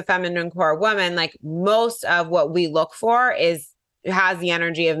 Actually, as a feminine core woman, like, most of what we look for has the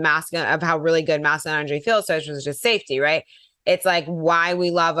energy of masculine, of how really good masculine energy feels. So it's just safety, right? It's like why we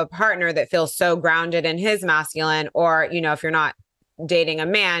love a partner that feels so grounded in his masculine, or, if you're not dating a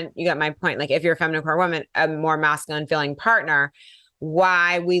man, you got my point. Like, if you're a feminine core woman, a more masculine feeling partner,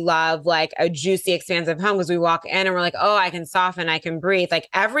 why we love like a juicy, expansive home, because we walk in and we're like, oh, I can soften, I can breathe. Like,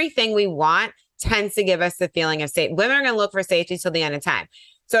 everything we want tends to give us the feeling of safety. Women are going to look for safety till the end of time.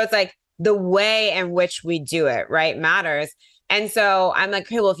 So it's like the way in which we do it, right, matters. And so I'm like,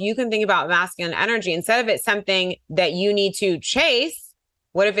 okay, well, if you can think about masculine energy, instead of it something that you need to chase,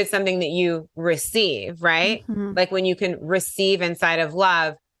 what if it's something that you receive, right? Like, when you can receive inside of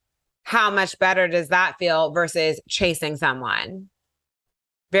love, how much better does that feel versus chasing someone?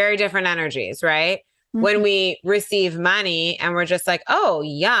 Very different energies, right? When we receive money and we're just like, oh,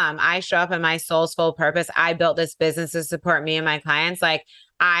 yum, I show up in my soul's full purpose. I built this business to support me and my clients. Like,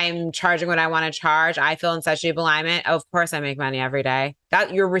 I'm charging what I want to charge. I feel in such deep alignment. Of course, I make money every day.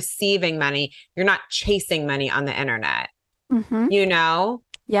 That you're receiving money. You're not chasing money on the internet,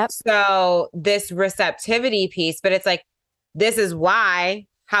 Yep. So this receptivity piece, but it's like, this is why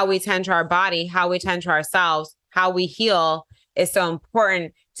how we tend to our body, how we tend to ourselves, how we heal is so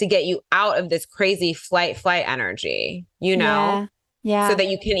important to get you out of this crazy flight energy, Yeah. So that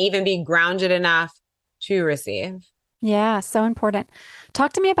you can even be grounded enough to receive. Yeah. So important.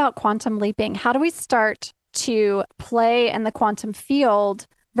 Talk to me about quantum leaping. How do we start to play in the quantum field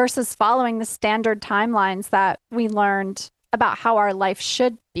versus following the standard timelines that we learned about how our life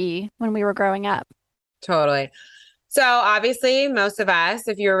should be when we were growing up. Totally. So obviously, most of us,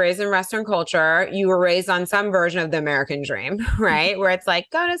 if you were raised in Western culture, you were raised on some version of the American dream, right? Where it's like,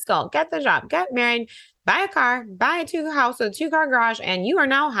 go to school, get the job, get married, buy a car, buy a house with a 2-car garage, and you are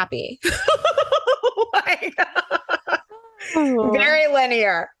now happy. Like, very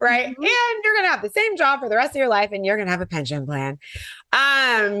linear, right? Mm-hmm. And you're going to have the same job for the rest of your life, and you're going to have a pension plan.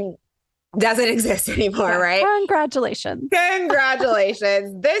 Doesn't exist anymore, right? Congratulations.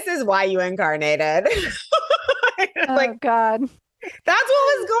 This is why you incarnated. Oh, God. That's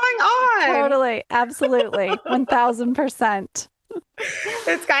what was going on. Totally. Absolutely. 1000%.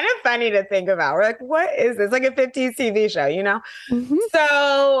 It's kind of funny to think about. We're like, what is this? Like a 50s TV show, you know? Mm-hmm.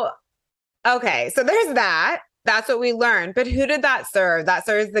 So, okay. So there's that. That's what we learned. But who did that serve? That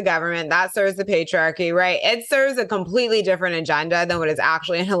serves the government. That serves the patriarchy, right? It serves a completely different agenda than what is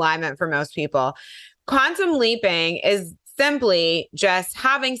actually in alignment for most people. Quantum leaping is simply just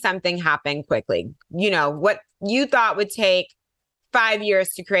having something happen quickly. You know, what you thought would take 5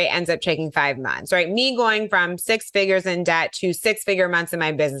 years to create ends up taking 5 months, right? Me going from 6 figures in debt to 6-figure months in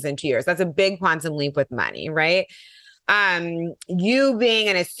my business in 2 years. That's a big quantum leap with money, right? You being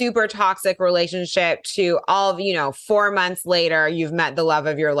in a super toxic relationship to all of, 4 months later, you've met the love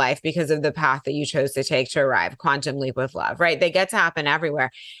of your life because of the path that you chose to take to arrive. Quantum leap with love, right? They get to happen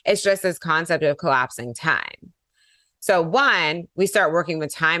everywhere. It's just this concept of collapsing time. So one, we start working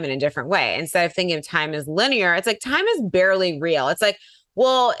with time in a different way. Instead of thinking of time as linear, it's like time is barely real. It's like,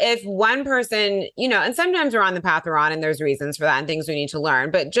 well, if one person, and sometimes we're on the path we're on and there's reasons for that and things we need to learn.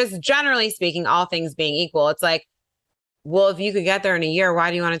 But just generally speaking, all things being equal, it's like, well, if you could get there in a year,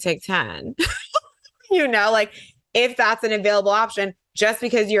 why do you want to take 10? Like if that's an available option, just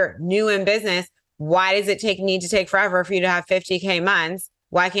because you're new in business, why does it need to take forever for you to have 50K months?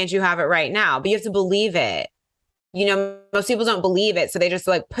 Why can't you have it right now? But you have to believe it. Most people don't believe it. So they just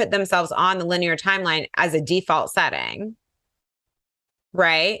like put themselves on the linear timeline as a default setting.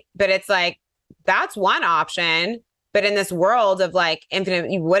 Right. But it's like, that's one option. But in this world of like infinite,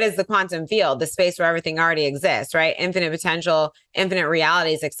 what is the quantum field? The space where everything already exists, right? Infinite potential, infinite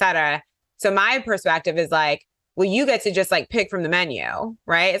realities, etc. So my perspective is like, well, you get to just like pick from the menu,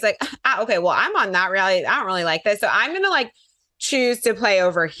 right? It's like, okay, well, I'm on that reality. I don't really like this. So I'm going to like choose to play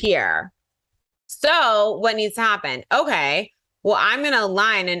over here. So what needs to happen? Okay, well, I'm going to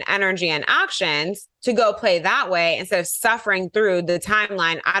align an energy and actions to go play that way instead of suffering through the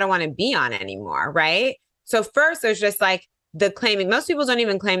timeline I don't want to be on anymore, right? So first, there's just like the claiming. Most people don't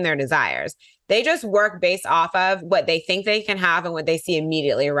even claim their desires. They just work based off of what they think they can have and what they see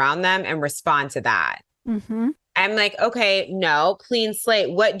immediately around them and respond to that. Mm-hmm. I'm like, okay, no, clean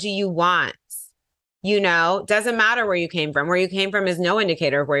slate. What do you want? Doesn't matter where you came from. Where you came from is no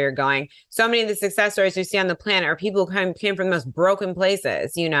indicator of where you're going. So many of the success stories we see on the planet are people who came from the most broken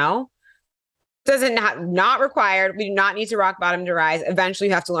places, Doesn't not required. We do not need to rock bottom to rise. Eventually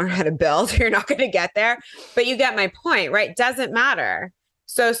you have to learn how to build. You're not going to get there, but you get my point, right? Doesn't matter.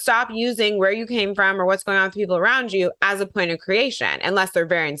 So stop using where you came from or what's going on with people around you as a point of creation, unless they're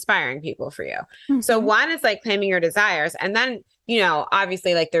very inspiring people for you. Mm-hmm. So one is like claiming your desires. And then,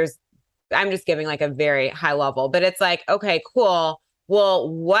 obviously like I'm just giving like a very high level, but it's like, okay, cool. Well,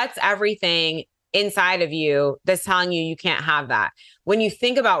 what's everything inside of you that's telling you can't have that? When you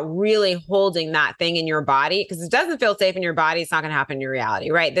think about really holding that thing in your body, because it doesn't feel safe in your body, it's not going to happen in your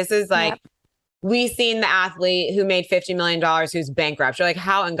reality, right? This is like, we've seen the athlete who made $50 million who's bankrupt. You're like,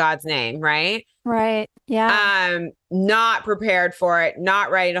 how in God's name, right? Right. Yeah. Not prepared for it,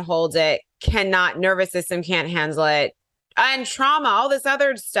 not ready to hold it, nervous system can't handle it. And trauma, all this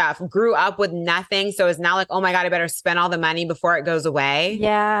other stuff, grew up with nothing. So it's now like, oh my God, I better spend all the money before it goes away.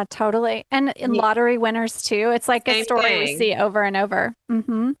 Yeah, totally. And in lottery winners too, it's like a story we see over and over.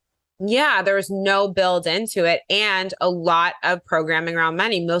 Mm-hmm. Yeah, there was no build into it and a lot of programming around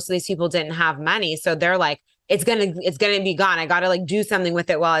money. Most of these people didn't have money. So they're like, it's gonna be gone. I gotta like do something with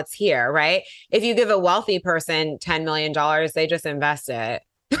it while it's here, right? If you give a wealthy person $10 million, they just invest it.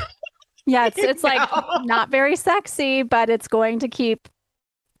 Yeah, it's like not very sexy, but it's going to keep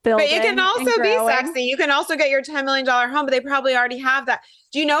building. But you can also be sexy. You can also get your $10 million home, but they probably already have that.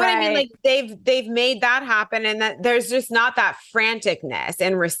 Do you know what I mean? Like they've made that happen, and that there's just not that franticness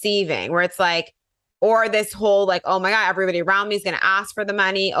in receiving where it's like, or this whole like, oh my God, everybody around me is going to ask for the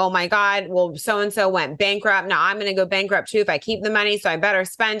money. Oh my God, well, so-and-so went bankrupt. Now I'm going to go bankrupt too if I keep the money, so I better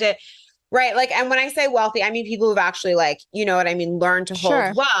spend it. Right. Like, and when I say wealthy, I mean people who've actually like, you know what I mean, learned to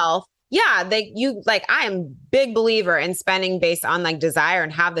hold wealth. Yeah, I am big believer in spending based on like desire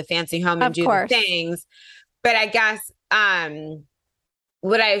and have the fancy home and do the things. But I guess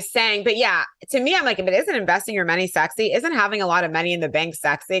what I was saying. But yeah, to me, I'm like, if it isn't investing your money sexy, isn't having a lot of money in the bank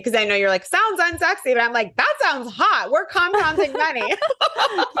sexy? Because I know you're like, sounds unsexy, but I'm like, that sounds hot. We're compounding money.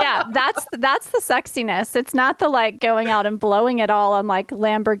 Yeah, that's the sexiness. It's not the like going out and blowing it all on like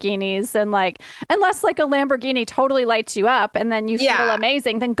Lamborghinis and like, unless like a Lamborghini totally lights you up and then you feel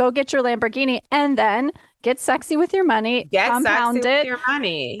amazing, then go get your Lamborghini and then get sexy with your money, compound it, with your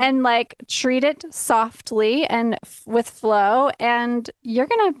money, and like treat it softly and with flow. And you're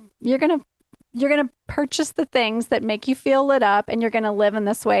gonna purchase the things that make you feel lit up, and you're gonna live in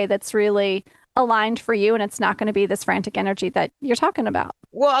this way that's really aligned for you. And it's not going to be this frantic energy that you're talking about.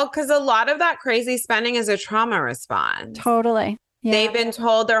 Well, because a lot of that crazy spending is a trauma response. Totally. Yeah. They've been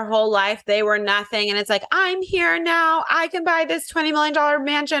told their whole life they were nothing. And it's like, I'm here now. I can buy this $20 million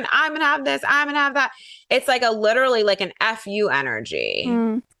mansion. I'm going to have this. I'm going to have that. It's like literally like an FU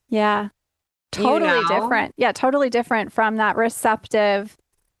energy. Yeah. Totally different. Yeah. Totally different from the receptive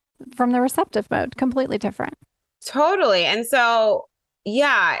mode. Completely different. Totally. And so,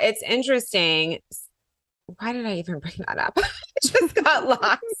 yeah, it's interesting. Why did I even bring that up? I just got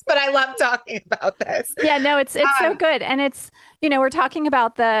lost, but I love talking about this. Yeah, no, it's so good. And it's, we're talking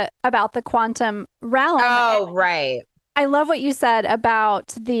about the quantum realm. Oh, right. I love what you said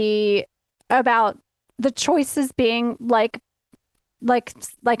about the choices being like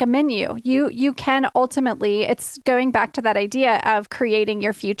a menu. You can ultimately, it's going back to that idea of creating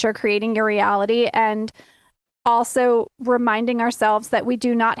your future, creating your reality, and also reminding ourselves that we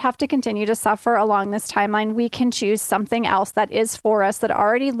do not have to continue to suffer along this timeline. We can choose something else that is for us, that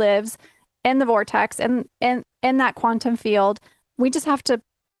already lives in the vortex and in that quantum field. We just have to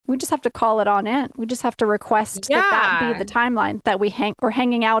call it on in. We just have to request that be the timeline that we're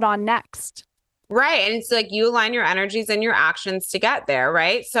hanging out on next. Right. And it's like you align your energies and your actions to get there.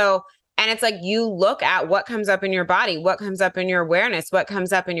 Right. So, and it's like you look at what comes up in your body, what comes up in your awareness, what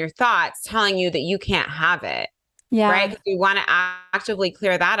comes up in your thoughts, telling you that you can't have it. Yeah. Right. Because we want to actively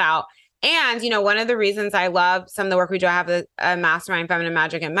clear that out. And, one of the reasons I love some of the work we do, I have a mastermind, Feminine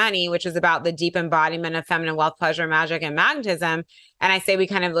Magic and Money, which is about the deep embodiment of feminine wealth, pleasure, magic, and magnetism. And I say we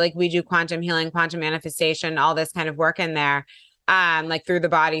kind of like, we do quantum healing, quantum manifestation, all this kind of work in there. Like through the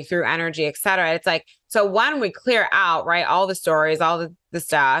body, through energy, et cetera. It's like, so one, we clear out, right? All the stories, all the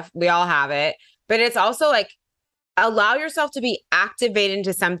stuff, we all have it, but it's also like, allow yourself to be activated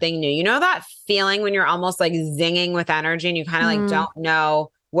into something new. You know, that feeling when you're almost like zinging with energy and you kind of like don't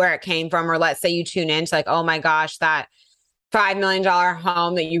know where it came from, or let's say you tune into like, oh my gosh, that $5 million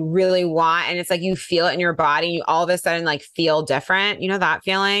home that you really want. And it's like, you feel it in your body. You all of a sudden like feel different. You know that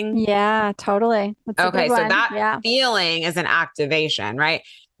feeling? Yeah, totally. Okay. So that feeling is an activation, right?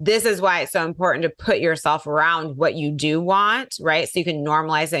 This is why it's so important to put yourself around what you do want, right? So you can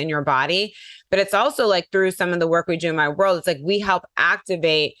normalize it in your body. But it's also like through some of the work we do in my world, it's like we help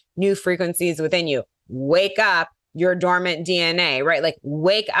activate new frequencies within you. Wake up your dormant DNA, right? Like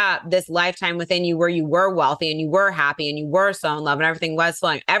wake up this lifetime within you where you were wealthy and you were happy and you were so in love and everything was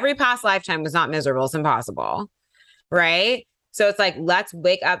flowing. Every past lifetime was not miserable. It's impossible, right? So it's like, let's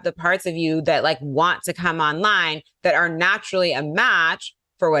wake up the parts of you that like want to come online that are naturally a match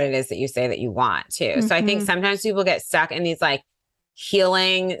for what it is that you say that you want too. So I think sometimes people get stuck in these like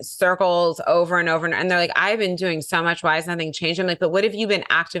healing circles over and over. And they're like, I've been doing so much. Why has nothing changed? I'm like, but what have you been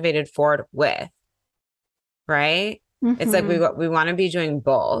activated forward with? Right? It's like, we want to be doing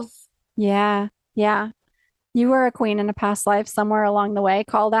both. Yeah. Yeah. You were a queen in a past life somewhere along the way.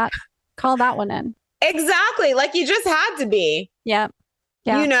 Call that one in. Exactly. Like you just had to be. Yep.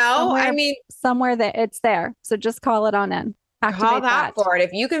 Yeah. Somewhere that it's there. So just call it on in. Activate call that forward.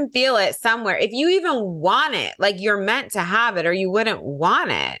 If you can feel it somewhere, if you even want it, like you're meant to have it or you wouldn't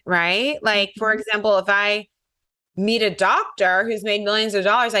want it. Right. Like, for example, if I meet a doctor who's made millions of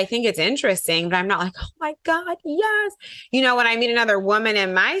dollars, I think it's interesting, but I'm not like, oh my God, yes. When I meet another woman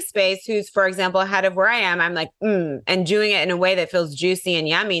in my space who's, for example, ahead of where I am, I'm like, and doing it in a way that feels juicy and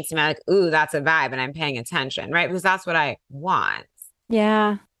yummy to me. I'm like, ooh, that's a vibe. And I'm paying attention, right? Because that's what I want.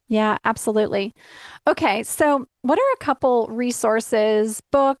 Yeah. Yeah, absolutely. Okay. So what are a couple resources,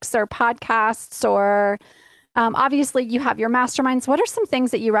 books or podcasts, or obviously you have your masterminds. What are some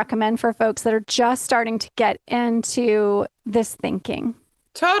things that you recommend for folks that are just starting to get into this thinking?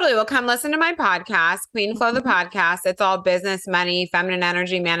 Totally. Well, come listen to my podcast, Queen Flow, the podcast. It's all business, money, feminine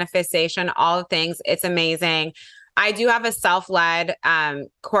energy, manifestation, all the things. It's amazing. I do have a self-led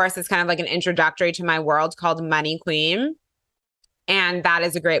course. It's kind of like an introductory to my world called Money Queen. And that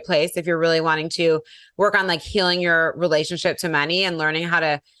is a great place if you're really wanting to work on like healing your relationship to money and learning how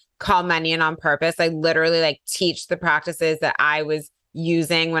to call money in on purpose. I literally like teach the practices that I was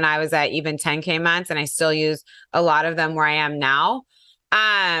using when I was at even 10K months. And I still use a lot of them where I am now.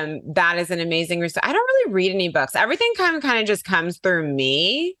 That is an amazing resource. I don't really read any books. Everything kind of just comes through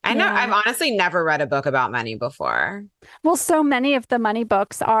me. I know I've honestly never read a book about money before. Well, so many of the money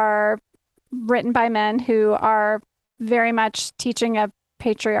books are written by men who are very much teaching a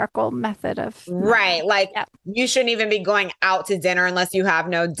patriarchal method of right. Like you shouldn't even be going out to dinner unless you have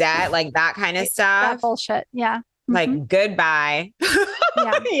no debt, like that kind of stuff. That bullshit. Yeah. Like goodbye.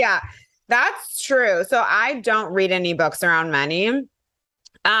 Yeah, that's true. So I don't read any books around money.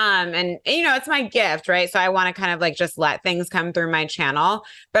 And it's my gift, right? So I want to kind of like just let things come through my channel,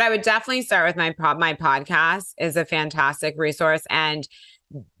 but I would definitely start with my podcast is a fantastic resource. And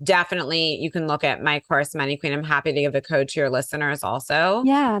definitely you can look at my course, Money Queen. I'm happy to give a code to your listeners also.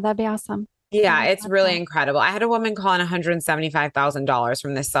 Yeah, that'd be awesome. Yeah, it's really incredible. I had a woman call in $175,000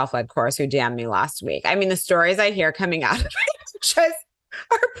 from this self-led course who DM'd me last week. I mean, the stories I hear coming out of it just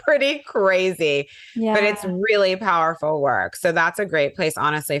are pretty crazy, but it's really powerful work. So that's a great place,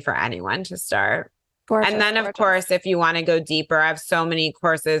 honestly, for anyone to start. Gorgeous, and then, of course, if you want to go deeper, I have so many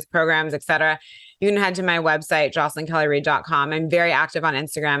courses, programs, etc. You can head to my website, JocelynKellyReid.com. I'm very active on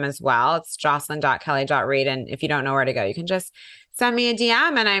Instagram as well. It's jocelyn.kelly.reid. And if you don't know where to go, you can just send me a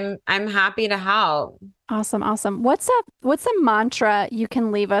DM and I'm happy to help. Awesome. What's a mantra you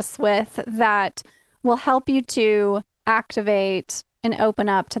can leave us with that will help you to activate and open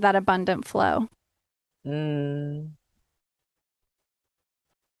up to that abundant flow? I'm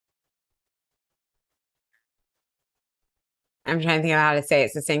trying to think of how to say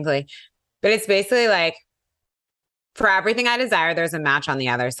it succinctly, but it's basically like, for everything I desire, there's a match on the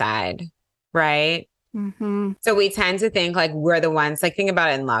other side, right? Mm-hmm. So we tend to think like we're the ones, like think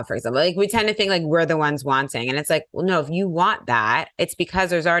about it in love, for example, like we tend to think like we're the ones wanting. And it's like, well, no, if you want that, it's because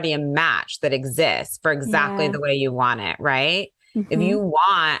there's already a match that exists for exactly the way you want it, right? Mm-hmm. If you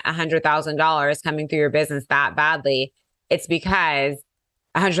want $100,000 coming through your business that badly, it's because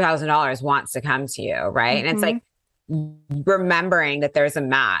 $100,000 wants to come to you, right? Mm-hmm. And it's like remembering that there's a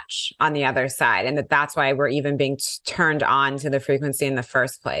match on the other side and that's why we're even being turned on to the frequency in the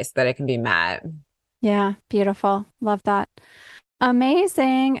first place, that it can be met. Yeah, beautiful. Love that.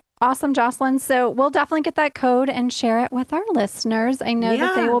 Amazing. Awesome, Jocelyn. So we'll definitely get that code and share it with our listeners. I know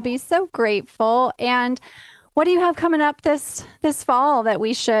that they will be so grateful. And what do you have coming up this fall that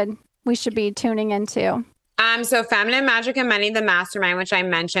we should be tuning into? So Feminine Magic and Money, the mastermind, which I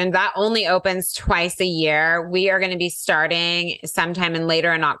mentioned, that only opens twice a year. We are going to be starting sometime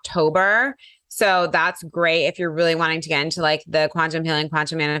later in October. So that's great if you're really wanting to get into like the quantum healing,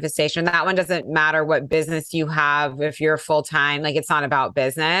 quantum manifestation. That one doesn't matter what business you have. If you're full-time, like it's not about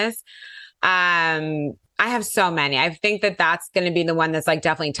business. I have so many. I think that that's going to be the one that's like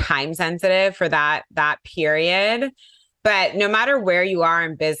definitely time sensitive for that period. But no matter where you are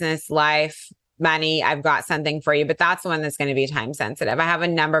in business, life, money, I've got something for you, but that's the one that's going to be time sensitive. I have a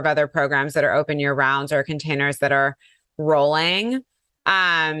number of other programs that are open year round or containers that are rolling.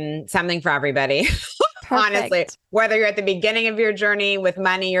 Something for everybody. Honestly, whether you're at the beginning of your journey with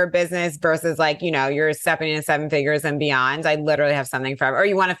money or business versus like, you're stepping into 7 figures and beyond, I literally have something for everyone. Or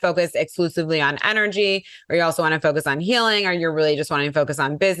you want to focus exclusively on energy, or you also want to focus on healing, or you're really just wanting to focus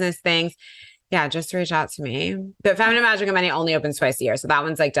on business things. Yeah, just reach out to me. But Feminine Magic and Money only opens twice a year. So that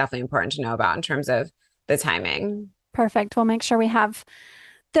one's like definitely important to know about in terms of the timing. Perfect. We'll make sure we have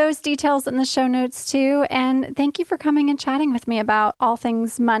those details in the show notes too. And thank you for coming and chatting with me about all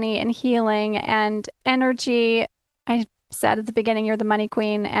things money and healing and energy. I said at the beginning, you're the money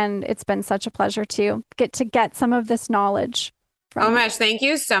queen, and it's been such a pleasure to get some of this knowledge. Oh my gosh, thank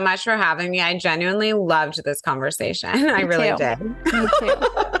you so much for having me. I genuinely loved this conversation. I really did. Me too.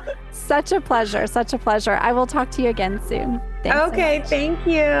 Such a pleasure. Such a pleasure. I will talk to you again soon. Thanks okay, so thank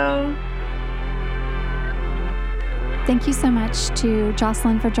you. Thank you so much to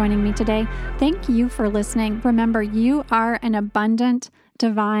Jocelyn for joining me today. Thank you for listening. Remember, you are an abundant,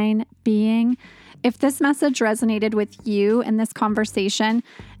 divine being. If this message resonated with you in this conversation,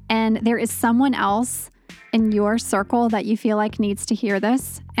 and there is someone else in your circle that you feel like needs to hear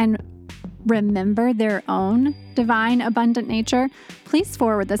this and remember their own divine, abundant nature, please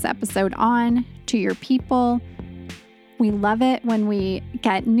forward this episode on to your people. We love it when we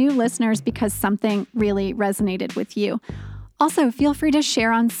get new listeners because something really resonated with you. Also, feel free to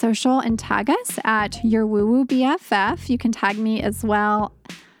share on social and tag us at Your Woo Woo BFF. You can tag me as well.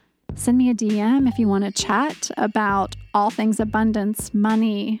 Send me a DM if you want to chat about all things abundance,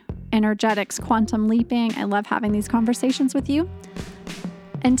 money, energetics, quantum leaping. I love having these conversations with you.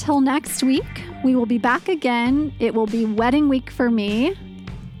 Until next week, we will be back again. It will be wedding week for me.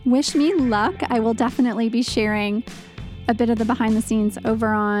 Wish me luck. I will definitely be sharing a bit of the behind the scenes over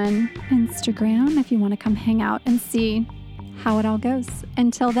on Instagram if you want to come hang out and see how it all goes.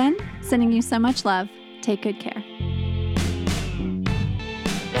 Until then, sending you so much love. Take good care.